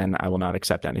soundtrack, then I will not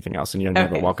accept anything else, and you're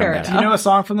never welcome back. Do you know a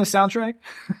song from the soundtrack?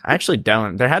 I actually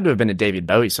don't. There had to have been a David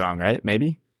Bowie song, right?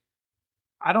 Maybe.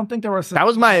 I don't think there was. That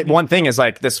was my one thing is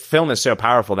like this film is so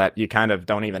powerful that you kind of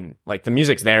don't even like the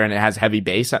music's there and it has heavy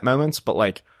bass at moments, but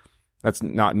like that's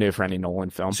not new for any Nolan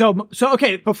film. So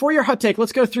okay, before your hot take,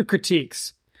 let's go through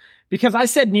critiques. Because I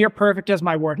said near perfect as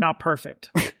my word, not perfect.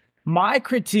 My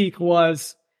critique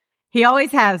was he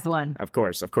always has one. Of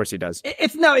course he does.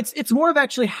 It's more of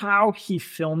actually how he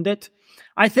filmed it.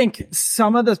 I think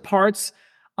some of the parts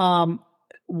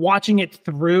watching it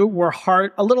through were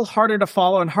a little harder to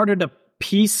follow and harder to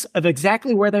piece of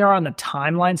exactly where they are on the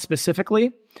timeline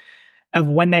specifically of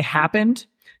when they happened,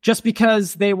 just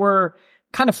because they were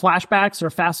kind of flashbacks or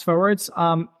fast forwards.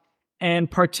 And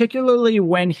particularly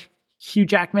when Hugh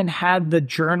Jackman had the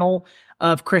journal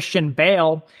of Christian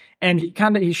Bale, and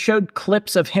he showed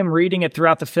clips of him reading it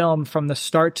throughout the film from the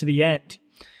start to the end.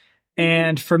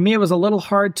 And for me, it was a little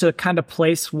hard to kind of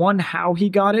place, one, how he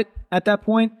got it at that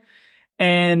point,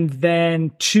 and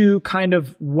then two, kind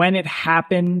of when it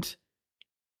happened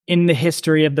in the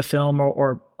history of the film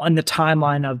or on the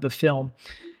timeline of the film.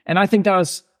 And I think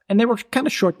and they were kind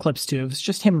of short clips too. It was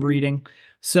just him reading.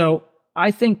 So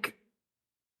I think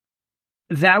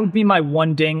that would be my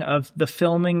one ding of the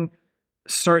filming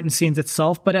certain scenes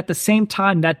itself. But at the same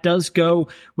time, that does go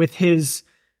with his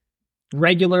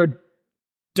regular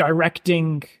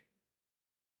directing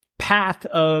path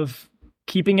of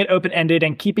keeping it open-ended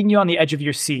and keeping you on the edge of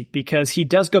your seat, because he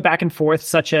does go back and forth,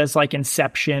 such as like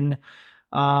Inception.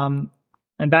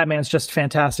 And Batman's just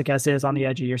fantastic as is on the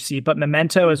edge of your seat. But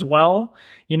Memento as well,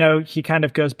 he kind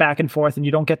of goes back and forth and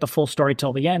you don't get the full story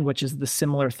till the end, which is the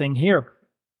similar thing here.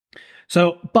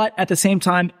 So, but at the same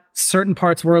time, certain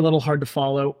parts were a little hard to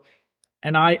follow.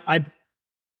 And I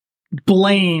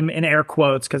blame in air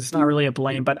quotes, because it's not really a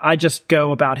blame, but I just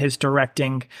go about his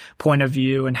directing point of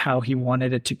view and how he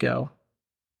wanted it to go.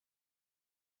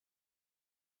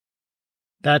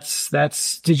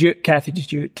 Kathy,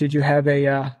 did you have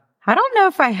a, I don't know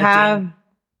if I have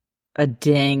a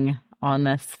ding on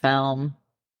this film.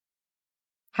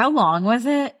 How long was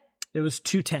it? It was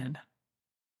 2:10.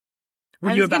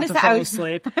 Were you about to fall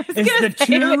asleep? Is the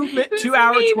 2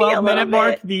 hour, 12-minute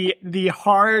mark the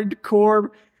hardcore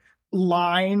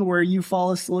line where you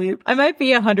fall asleep? I might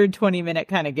be a 120-minute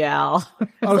kind of gal.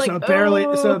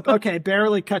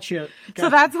 Barely cut you. So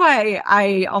that's why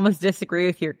I almost disagree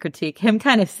with your critique. Him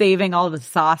kind of saving all the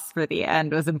sauce for the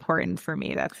end was important for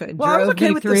me. That's what drove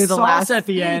me through the last at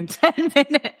the end. 10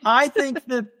 minutes. I think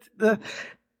that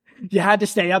you had to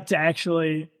stay up to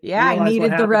actually. Yeah, I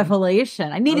needed the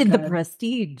revelation. I needed the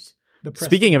prestige.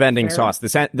 Speaking of ending fair. sauce,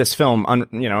 this film,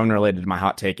 unrelated to my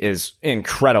hot take, is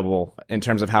incredible in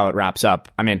terms of how it wraps up.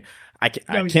 I mean, I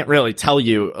can't really tell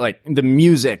you, like, the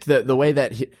music, the way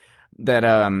that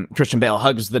Christian Bale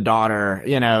hugs the daughter,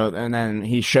 and then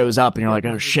he shows up and you're like,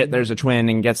 oh shit, there's a twin,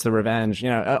 and gets the revenge.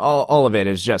 All of it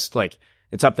is just like,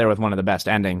 it's up there with one of the best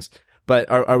endings. But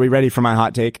are we ready for my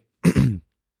hot take?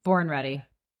 Born ready.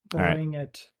 Bring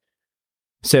it.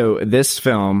 So this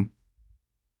film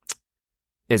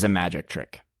is a magic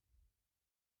trick.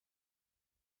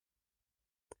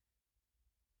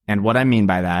 And what I mean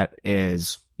by that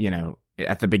is,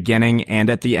 at the beginning and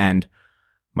at the end,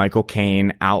 Michael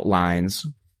Caine outlines,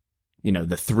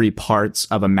 the 3 parts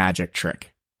of a magic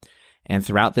trick. And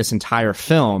throughout this entire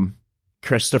film,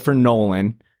 Christopher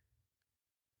Nolan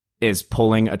is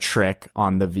pulling a trick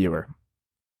on the viewer.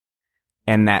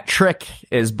 And that trick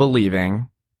is believing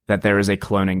that there is a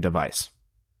cloning device.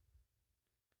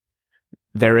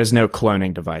 There is no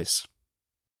cloning device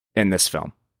in this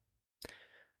film.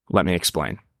 Let me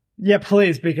explain. Yeah,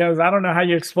 please, because I don't know how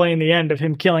you explain the end of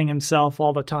him killing himself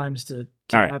all the times to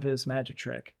have his magic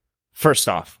trick. First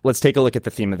off, let's take a look at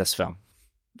the theme of this film.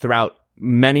 Throughout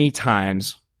many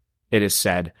times, it is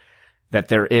said that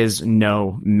there is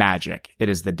no magic. It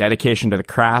is the dedication to the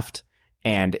craft,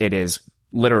 and it is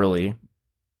literally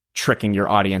tricking your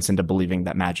audience into believing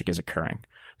that magic is occurring.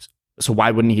 So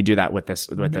why wouldn't he do that with this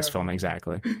film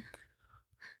exactly?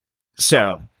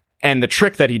 So, and the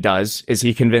trick that he does is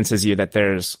he convinces you that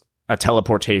there's a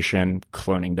teleportation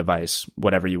cloning device,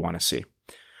 whatever you want to see.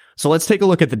 So let's take a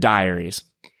look at the diaries.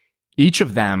 Each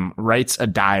of them writes a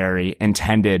diary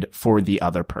intended for the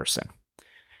other person,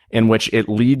 in which it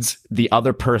leads the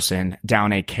other person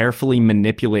down a carefully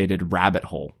manipulated rabbit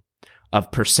hole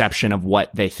of perception of what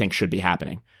they think should be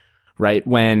happening, right?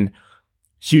 When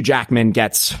Hugh Jackman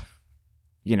gets,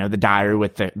 the diary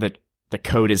with the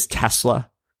code is Tesla,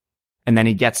 and then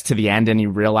he gets to the end and he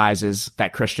realizes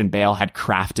that Christian Bale had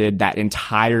crafted that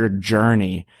entire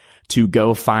journey to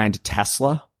go find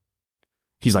Tesla.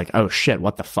 He's like, oh shit,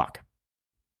 what the fuck?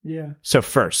 Yeah. So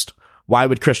first, why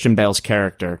would Christian Bale's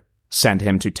character send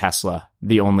him to Tesla,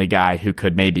 the only guy who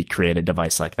could maybe create a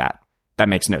device like that? That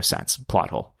makes no sense. Plot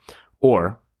hole.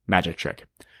 Or magic trick.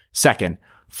 Second,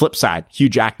 flip side, Hugh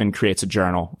Jackman creates a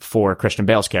journal for Christian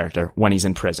Bale's character when he's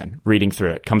in prison. Reading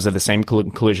through it, comes to the same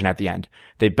conclusion at the end.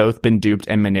 They've both been duped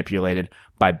and manipulated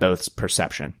by both's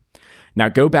perception. Now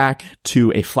go back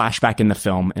to a flashback in the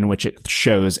film in which it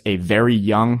shows a very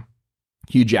young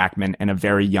Hugh Jackman and a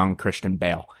very young Christian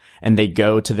Bale. And they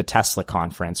go to the Tesla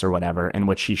conference or whatever, in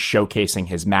which he's showcasing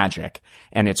his magic.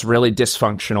 And it's really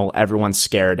dysfunctional. Everyone's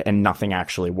scared and nothing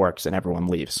actually works and everyone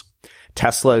leaves.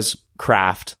 Tesla's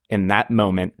craft in that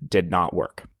moment did not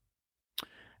work.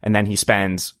 And then he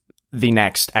spends the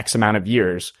next X amount of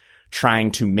years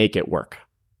trying to make it work.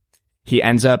 He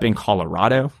ends up in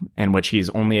Colorado, in which he's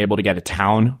only able to get a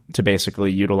town to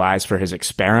basically utilize for his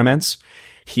experiments.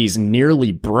 He's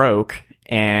nearly broke.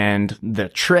 And the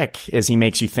trick is he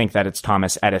makes you think that it's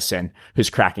Thomas Edison who's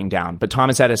cracking down. But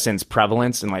Thomas Edison's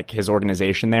prevalence and his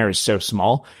organization there is so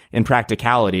small. In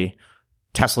practicality,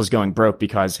 Tesla's going broke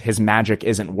because his magic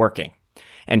isn't working.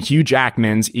 And Hugh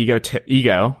Jackman's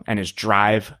ego and his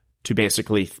drive to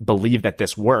basically believe that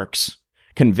this works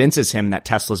convinces him that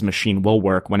Tesla's machine will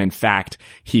work, when in fact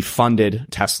he funded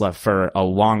Tesla for a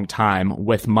long time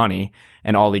with money,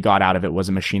 and all he got out of it was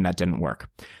a machine that didn't work.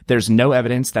 There's no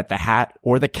evidence that the hat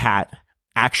or the cat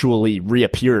actually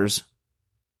reappears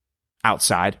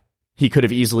outside. He could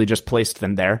have easily just placed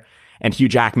them there. And Hugh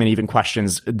Jackman even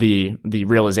questions the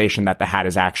realization that the hat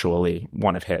is actually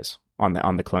one of his on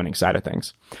the cloning side of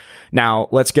things. Now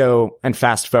let's go and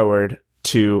fast forward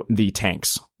to the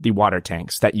tanks, the water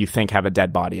tanks that you think have a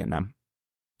dead body in them.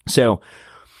 So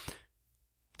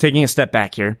taking a step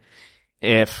back here,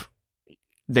 if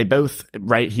they both,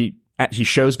 right, he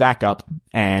shows back up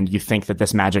and you think that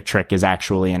this magic trick is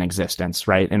actually in existence,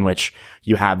 right? In which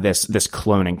you have this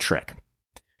cloning trick.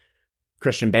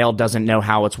 Christian Bale doesn't know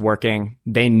how it's working.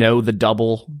 They know the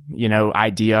double,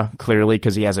 idea clearly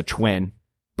because he has a twin,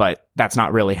 but that's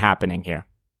not really happening here.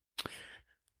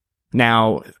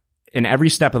 Now, in every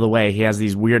step of the way, he has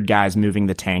these weird guys moving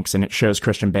the tanks, and it shows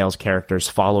Christian Bale's characters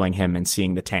following him and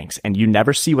seeing the tanks. And you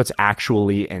never see what's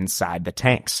actually inside the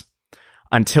tanks.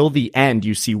 Until the end,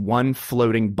 you see one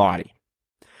floating body.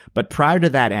 But prior to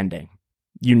that ending,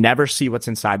 you never see what's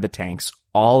inside the tanks.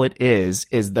 All it is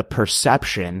the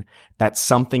perception that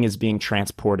something is being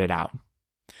transported out.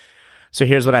 So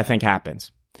here's what I think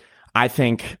happens. I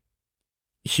think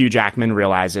Hugh Jackman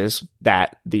realizes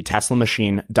that the Tesla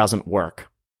machine doesn't work,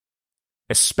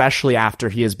 especially after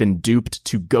he has been duped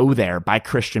to go there by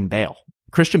Christian Bale.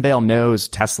 Christian Bale knows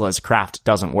Tesla's craft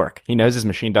doesn't work. He knows his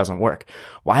machine doesn't work.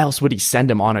 Why else would he send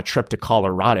him on a trip to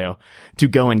Colorado to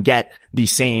go and get the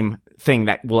same thing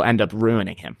that will end up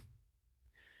ruining him?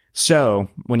 So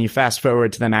when you fast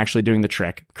forward to them actually doing the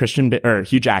trick,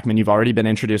 Hugh Jackman, you've already been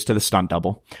introduced to the stunt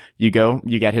double. You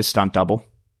get his stunt double.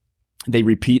 They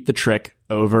repeat the trick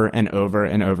over and over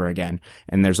and over again.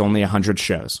 And there's only 100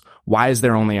 shows. Why is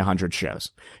there only 100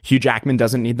 shows? Hugh Jackman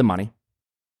doesn't need the money.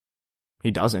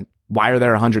 He doesn't. Why are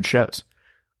there 100 shows?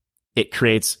 It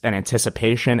creates an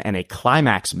anticipation and a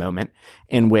climax moment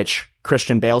in which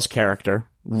Christian Bale's character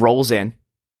rolls in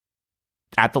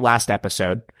at the last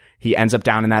episode. He ends up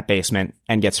down in that basement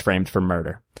and gets framed for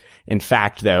murder. In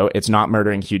fact, though, it's not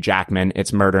murdering Hugh Jackman.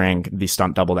 It's murdering the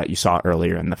stunt double that you saw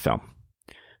earlier in the film.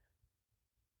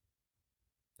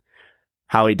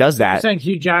 How he does that. You're saying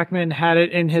Hugh Jackman had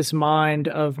it in his mind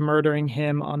of murdering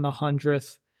him on the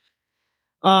 100th.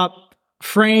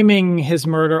 Framing his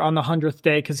murder on the 100th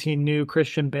day because he knew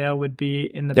Christian Bale would be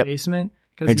in the basement.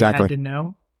 Because he had to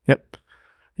know. Yep.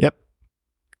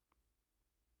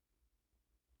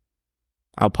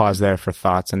 I'll pause there for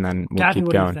thoughts and then we'll Kathy, keep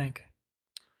what going. Do you think?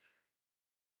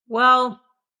 Well,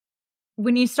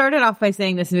 when you started off by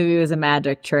saying this movie was a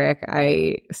magic trick,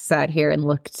 I sat here and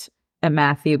looked at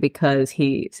Matthew because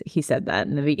he said that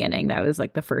in the beginning. That was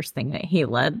like the first thing that he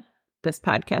led this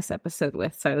podcast episode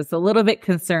with. So I was a little bit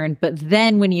concerned. But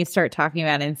then when you start talking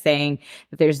about it and saying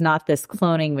that there's not this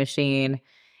cloning machine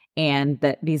and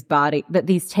that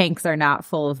these tanks are not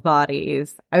full of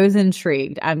bodies, I was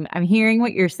intrigued. I'm hearing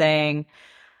what you're saying.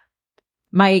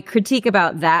 My critique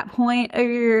about that point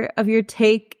of your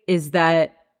take is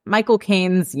that Michael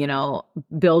Caine's,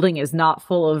 building is not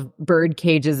full of bird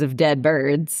cages of dead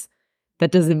birds.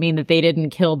 That doesn't mean that they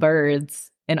didn't kill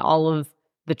birds in all of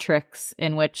the tricks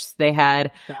in which they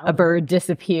had a bird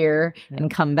disappear and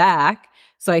come back.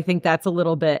 So I think that's a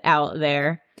little bit out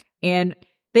there. And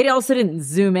they also didn't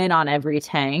zoom in on every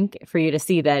tank for you to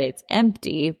see that it's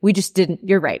empty. We just didn't,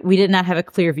 you're right. We did not have a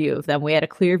clear view of them. We had a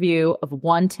clear view of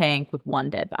one tank with one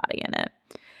dead body in it.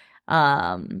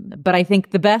 But I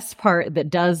think the best part that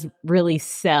does really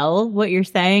sell what you're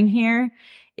saying here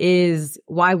is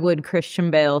why would Christian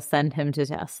Bale send him to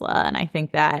Tesla? And I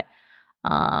think that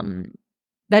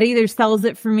that either sells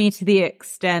it for me to the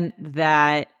extent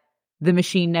that the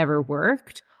machine never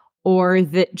worked, or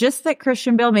that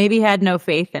Christian Bale maybe had no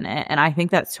faith in it. And I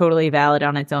think that's totally valid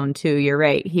on its own too. You're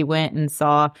right. He went and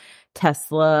saw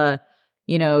Tesla,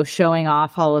 showing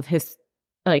off all of his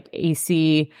like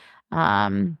AC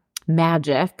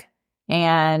magic.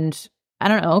 And I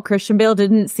don't know, Christian Bale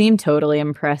didn't seem totally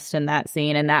impressed in that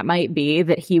scene. And that might be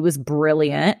that he was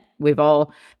brilliant. We've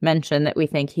all mentioned that we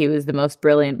think he was the most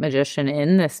brilliant magician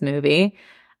in this movie.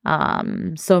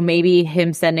 So maybe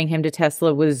him sending him to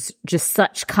Tesla was just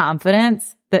such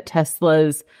confidence that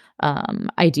Tesla's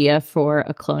idea for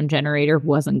a clone generator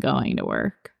wasn't going to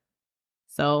work.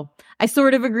 So I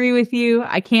sort of agree with you.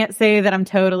 I can't say that I'm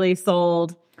totally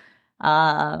sold.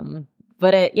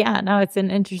 But it's an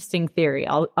interesting theory.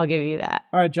 I'll give you that.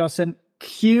 All right, Justin,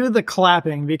 cue the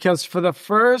clapping, because for the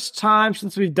first time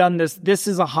since we've done this, this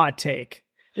is a hot take.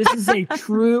 This is a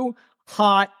true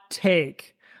hot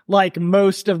take. Like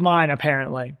most of mine,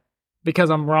 apparently,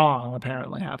 because I'm wrong,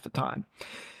 apparently, half the time.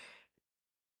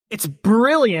 It's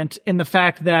brilliant in the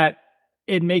fact that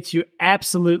it makes you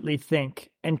absolutely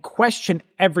think and question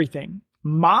everything.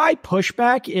 My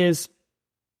pushback is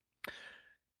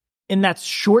in that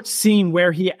short scene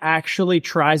where he actually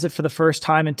tries it for the first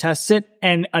time and tests it,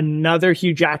 and another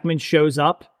Hugh Jackman shows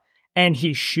up and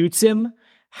he shoots him.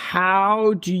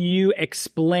 How do you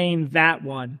explain that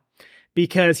one?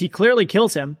 Because he clearly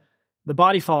kills him. The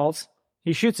body falls.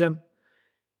 He shoots him.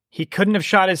 He couldn't have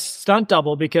shot his stunt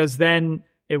double because then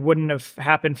it wouldn't have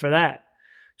happened for that.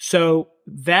 So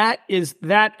that is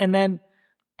that. And then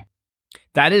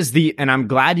and I'm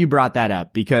glad you brought that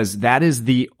up, because that is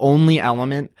the only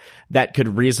element that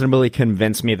could reasonably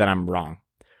convince me that I'm wrong.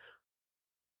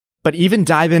 But even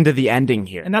dive into the ending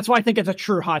here. And that's why I think it's a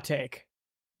true hot take.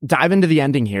 Dive into the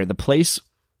ending here. The place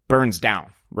burns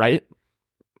down, right?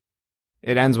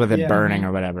 It ends with it burning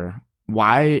or whatever.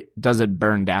 Why does it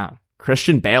burn down?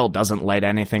 Christian Bale doesn't light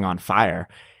anything on fire.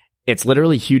 It's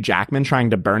literally Hugh Jackman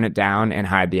trying to burn it down and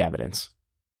hide the evidence.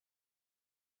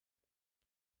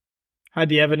 Hide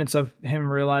the evidence of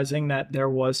him realizing that there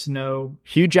was no...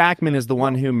 Hugh Jackman is the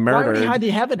one who murdered... Why would he hide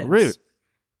the evidence? Root.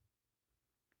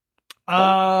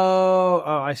 Oh,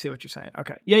 I see what you're saying.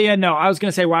 Okay. No, I was going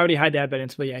to say, why would he hide the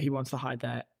evidence? But yeah, he wants to hide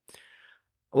that.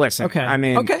 Listen, okay. I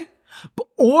mean... Okay.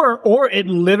 Or it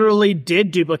literally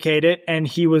did duplicate it and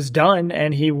he was done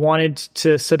and he wanted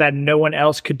to, so that no one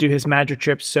else could do his magic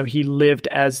tricks. So he lived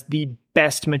as the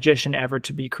best magician ever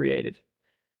to be created.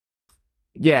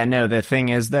 Yeah, no, the thing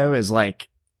is though, is like,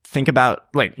 think about,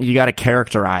 like, you got to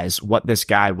characterize what this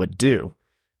guy would do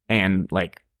and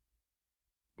like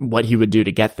what he would do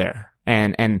to get there.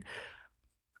 And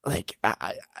like,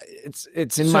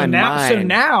 it's in my mind. So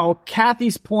now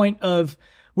Kathy's point of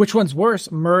which one's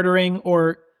worse, murdering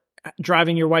or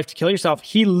driving your wife to kill yourself?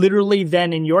 He literally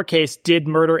then, in your case, did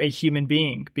murder a human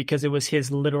being because it was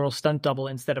his literal stunt double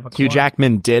instead of a clone. Hugh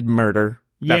Jackman did murder.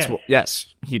 Yeah. Yes,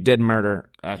 he did murder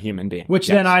a human being. Which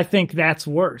yes. then I think that's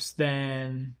worse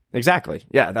than exactly.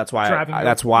 Yeah, that's why.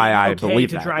 I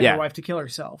believe that. Drive your wife to kill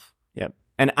herself. Yep.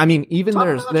 And I mean, even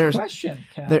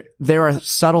there are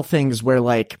subtle things where,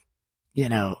 like, you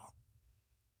know,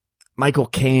 Michael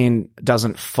Caine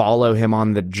doesn't follow him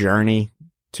on the journey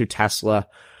to Tesla.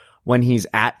 When he's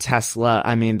at Tesla,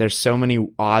 I mean, there's so many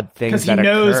odd things that occur.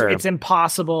 Because he knows it's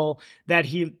impossible, that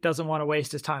he doesn't want to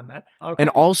waste his time. Okay.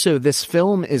 And also, this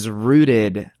film is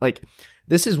rooted, like,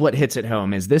 this is what hits it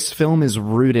home, is this film is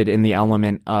rooted in the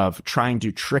element of trying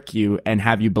to trick you and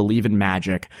have you believe in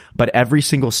magic, but every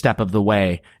single step of the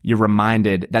way, you're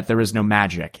reminded that there is no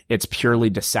magic. It's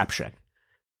purely deception.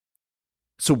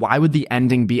 So why would the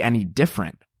ending be any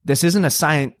different? This isn't a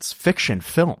science fiction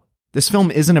film. This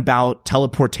film isn't about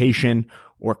teleportation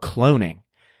or cloning.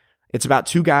 It's about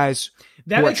two guys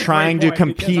who are trying to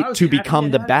compete to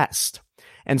become the best.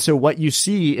 And so what you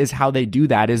see is how they do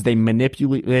that is they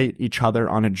manipulate each other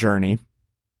on a journey,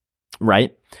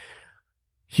 right?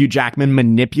 Hugh Jackman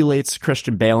manipulates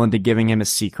Christian Bale into giving him a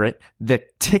secret. The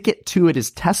ticket to it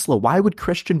is Tesla. Why would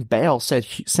Christian Bale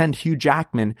send Hugh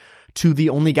Jackman to the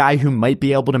only guy who might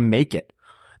be able to make it?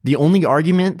 The only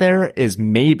argument there is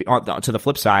maybe, to the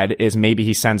flip side, is maybe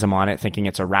he sends him on it thinking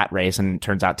it's a rat race and it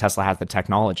turns out Tesla has the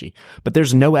technology. But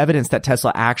there's no evidence that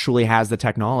Tesla actually has the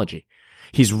technology.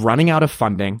 He's running out of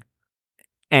funding,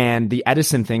 and the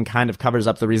Edison thing kind of covers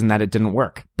up the reason that it didn't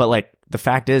work. But like, the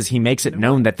fact is, he makes it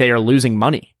known that they are losing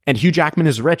money. And Hugh Jackman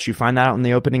is rich. You find that out in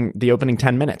the opening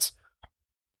 10 minutes.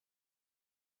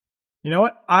 You know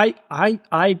what?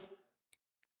 I'm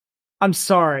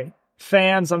sorry.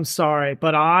 Fans, I'm sorry,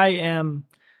 but I am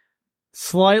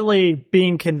slightly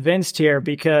being convinced here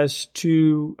because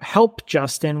to help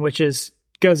Justin, which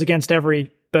goes against every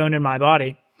bone in my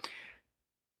body,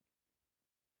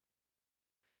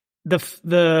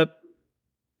 the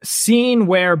scene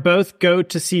where both go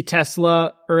to see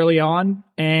Tesla early on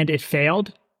and it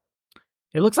failed,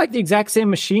 it looks like the exact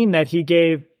same machine that he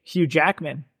gave Hugh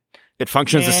Jackman. It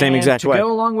functions the same exact way. To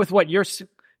go along with what you're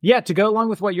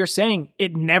saying,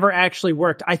 it never actually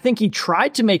worked. I think he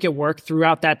tried to make it work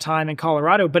throughout that time in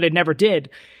Colorado, but it never did.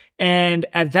 And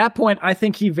at that point, I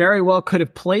think he very well could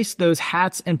have placed those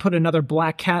hats and put another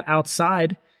black cat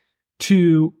outside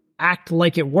to act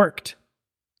like it worked.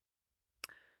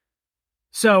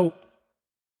 So,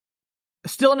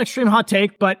 still an extreme hot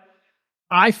take, but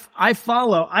I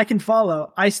can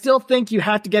follow. I still think you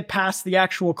have to get past the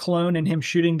actual clone and him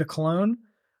shooting the clone.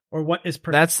 Or what is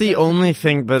that's the only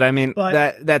thing, but I mean,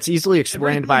 that's easily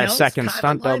explained by a second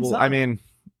stunt double. I mean,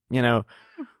 you know,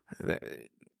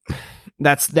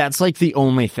 that's like the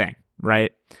only thing,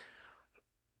 right?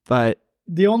 But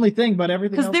the only thing, but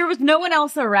everything because there was no one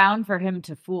else around for him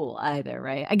to fool either,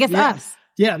 right? I guess us.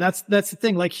 Yeah, that's the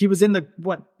thing. Like, he was in the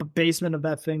basement of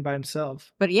that thing by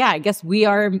himself. But yeah, I guess we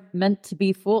are meant to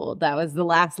be fooled. That was the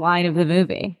last line of the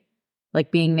movie. Like,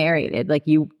 being narrated, like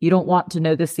you don't want to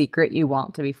know the secret, you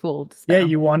want to be fooled. So. Yeah,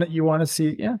 you want to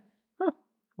see. Yeah. Huh.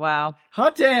 Wow.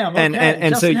 Hot damn. Okay.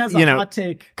 And so, you know, hot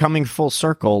take. Coming full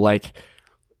circle, like,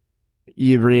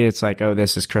 you read, it's like, oh,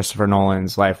 this is Christopher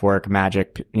Nolan's life work,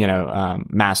 magic, you know,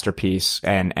 masterpiece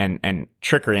and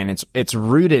trickery, and it's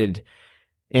rooted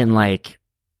in, like,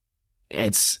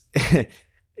 it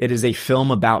is a film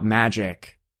about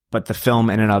magic. But the film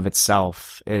in and of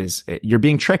itself you're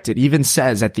being tricked. It even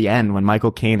says at the end when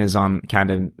Michael Caine is on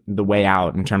kind of the way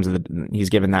out in terms of he's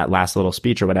given that last little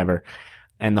speech or whatever.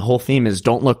 And the whole theme is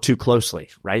don't look too closely,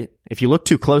 right? If you look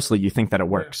too closely, you think that it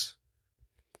works.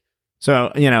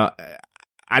 So, you know,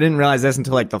 I didn't realize this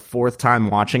until like the fourth time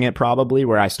watching it probably,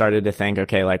 where I started to think,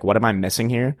 okay, like, what am I missing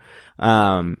here?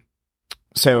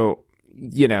 So,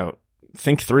 you know,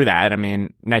 think through that. I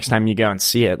mean, next time you go and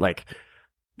see it, like,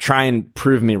 try and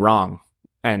prove me wrong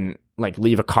and like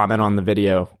leave a comment on the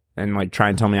video and like try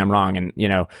and tell me I'm wrong. And, you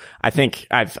know, I think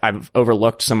I've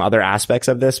overlooked some other aspects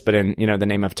of this, but in, you know, the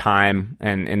name of time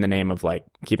and in the name of like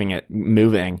keeping it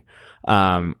moving,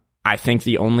 I think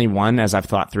the only one, as I've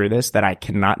thought through this, that I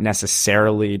cannot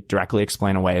necessarily directly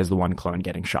explain away is the one clone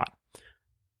getting shot.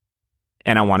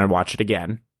 And I want to watch it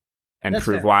again and That's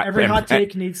prove fair. why. Every hot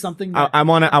take needs something. I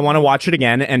want to watch it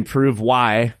again and prove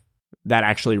why that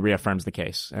actually reaffirms the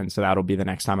case. And so that'll be the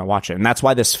next time I watch it. And that's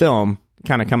why this film,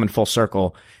 kind of coming full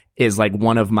circle, is like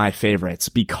one of my favorites,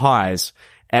 because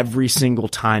every single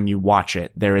time you watch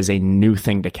it, there is a new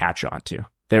thing to catch on to.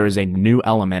 There is a new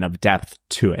element of depth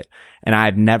to it. And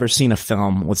I've never seen a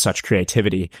film with such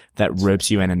creativity that ropes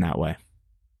you in that way.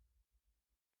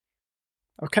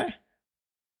 Okay.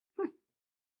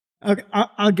 Okay,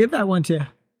 I'll give that one to you.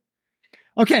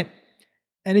 Okay.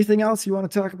 Anything else you want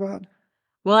to talk about?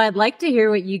 Well, I'd like to hear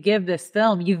what you give this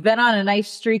film. You've been on a nice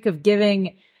streak of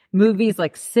giving movies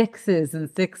like 6s and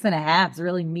 6.5s,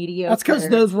 really mediocre. That's because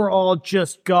those were all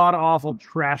just god-awful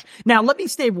trash. Now, let me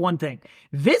state one thing.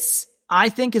 This, I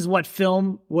think, is what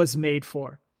film was made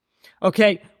for.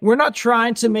 Okay, we're not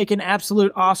trying to make an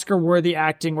absolute Oscar-worthy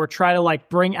acting. We're trying to like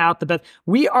bring out the best.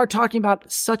 We are talking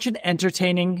about such an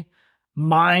entertaining,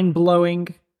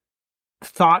 mind-blowing,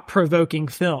 thought-provoking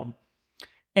film.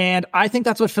 And I think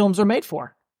that's what films are made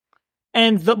for.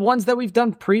 And the ones that we've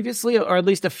done previously, or at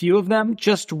least a few of them,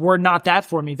 just were not that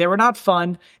for me. They were not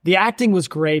fun. The acting was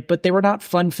great, but they were not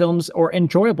fun films or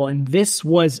enjoyable. And this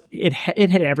was, it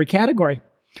hit every category.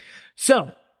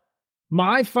 So,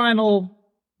 my final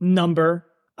number,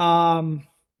 man,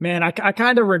 I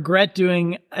kind of regret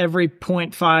doing every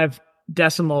 0.5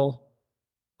 decimal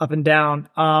up and down.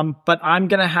 But I'm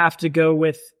going to have to go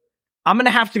with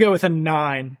a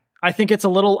 9. I think it's a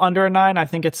little under a 9. I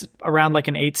think it's around like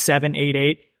an 8.7,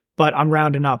 8.8, but I'm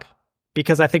rounding up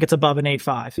because I think it's above an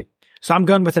 8.5. So I'm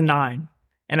going with a 9.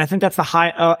 And I think that's the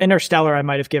high. Interstellar, I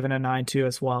might have given a 9 to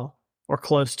as well, or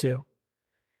close to.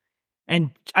 And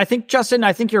I think, Justin,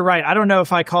 I think you're right. I don't know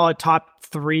if I call it top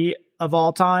 3 of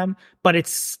all time, but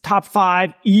it's top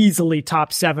 5, easily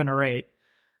top 7 or 8.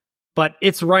 But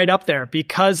it's right up there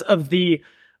because of the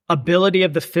ability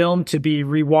of the film to be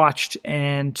rewatched,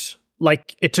 and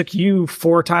like it took you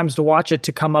 4 times to watch it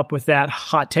to come up with that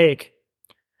hot take.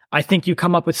 I think you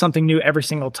come up with something new every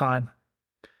single time,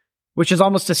 which is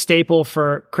almost a staple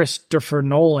for Christopher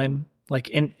Nolan, like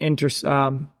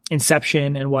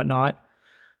Inception and whatnot.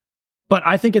 But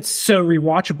I think it's so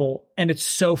rewatchable and it's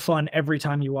so fun every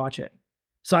time you watch it.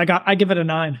 So I give it a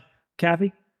 9.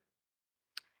 Kathy?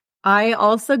 I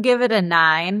also give it a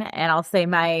 9, and I'll say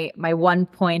my 1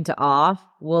 point off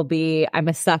will be I'm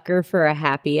a sucker for a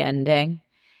happy ending.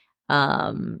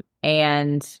 And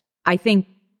I think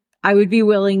I would be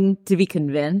willing to be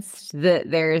convinced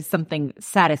that there is something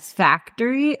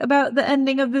satisfactory about the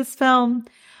ending of this film,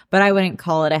 but I wouldn't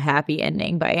call it a happy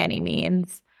ending by any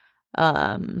means.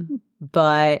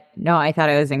 But no, I thought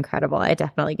it was incredible. I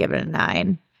definitely give it a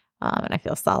 9. And I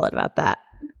feel solid about that.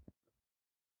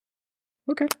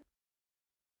 Okay.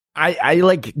 I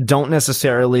like don't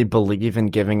necessarily believe in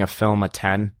giving a film a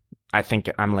 10. I think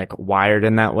I'm like wired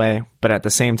in that way, but at the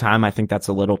same time, I think that's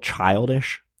a little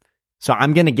childish. So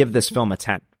I'm going to give this film a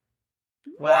 10.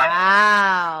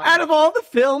 Wow. Out of all the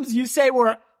films you say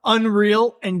were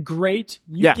unreal and great,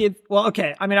 you give, well,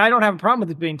 okay. I mean, I don't have a problem with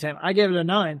it being 10. I gave it a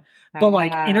 9, but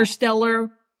like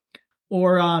Interstellar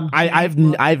or, I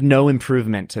have no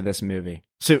improvement to this movie.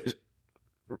 So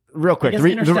real quick,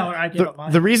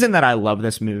 the reason that I love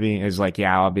this movie is like,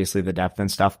 yeah, obviously the depth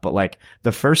and stuff, but like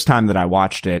the first time that I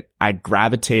watched it, I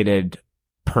gravitated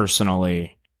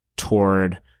personally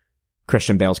toward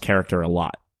Christian Bale's character a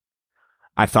lot.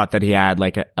 I thought that he had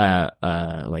like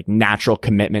a like natural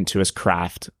commitment to his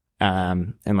craft.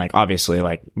 And like, obviously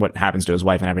like what happens to his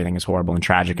wife and everything is horrible and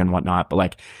tragic and whatnot. But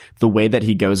like the way that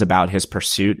he goes about his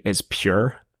pursuit is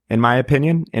pure, in my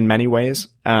opinion, in many ways.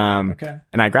 And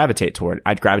I gravitated toward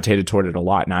it a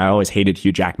lot. And I always hated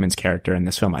Hugh Jackman's character in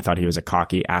this film. I thought he was a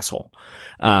cocky asshole.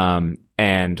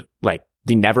 And like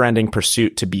the never ending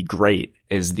pursuit to be great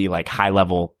is the like high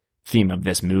level theme of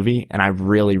this movie. And I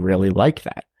really, really like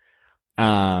that.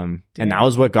 And that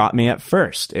was what got me at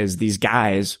first, is these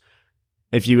guys,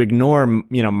 if you ignore,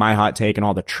 you know, my hot take and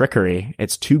all the trickery,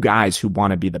 it's 2 guys who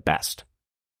want to be the best.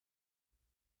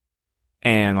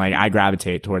 And like, I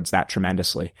gravitate towards that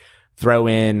tremendously. Throw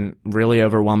in really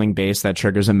overwhelming bass that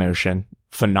triggers emotion,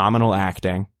 phenomenal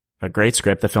acting, a great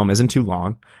script. The film isn't too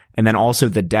long. And then also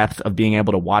the depth of being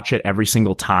able to watch it every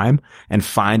single time and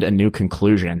find a new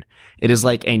conclusion. It is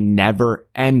like a never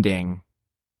ending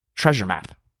treasure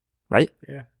map, right?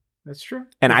 Yeah, that's true.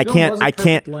 And I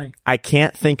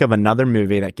can't think of another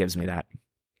movie that gives me that.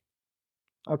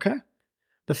 Okay.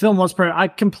 The film was perfect. I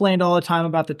complained all the time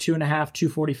about the 2.5,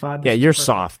 2:45. Yeah, you're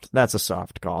soft. That's a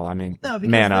soft call. I mean, No, because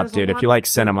man up, there's a dude. If lot- you like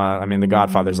cinema, I mean, The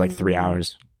Godfather's like 3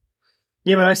 hours.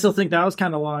 Yeah, but I still think that was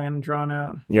kind of long and drawn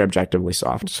out. You're objectively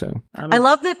soft, so. I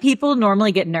love that people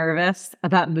normally get nervous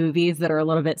about movies that are a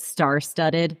little bit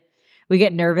star-studded. We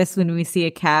get nervous when we see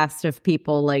a cast of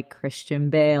people like Christian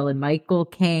Bale and Michael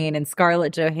Caine and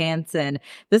Scarlett Johansson.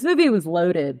 This movie was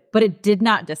loaded, but it did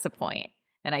not disappoint.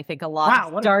 And I think a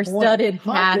lot of star-studded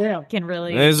cast can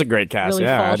really, It is a great cast. really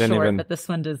Yeah, fall I didn't short, even. but this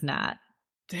one does not.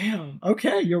 Damn.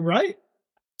 Okay, you're right.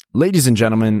 Ladies and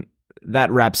gentlemen,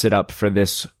 that wraps it up for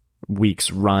this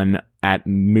week's run at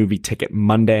Movie Ticket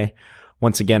Monday.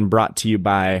 Once again, brought to you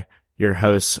by your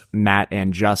hosts, Matt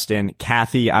and Justin.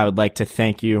 Kathy, I would like to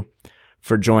thank you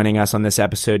for joining us on this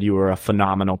episode. You were a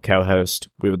phenomenal co-host.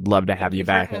 We would love to have you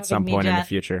back at some point in the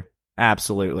future.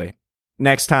 Absolutely.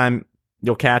 Next time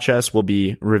you'll catch us, we'll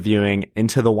be reviewing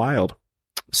Into the Wild.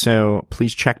 So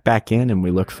please check back in, and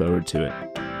we look forward to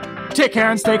it. Take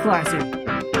care and stay classy.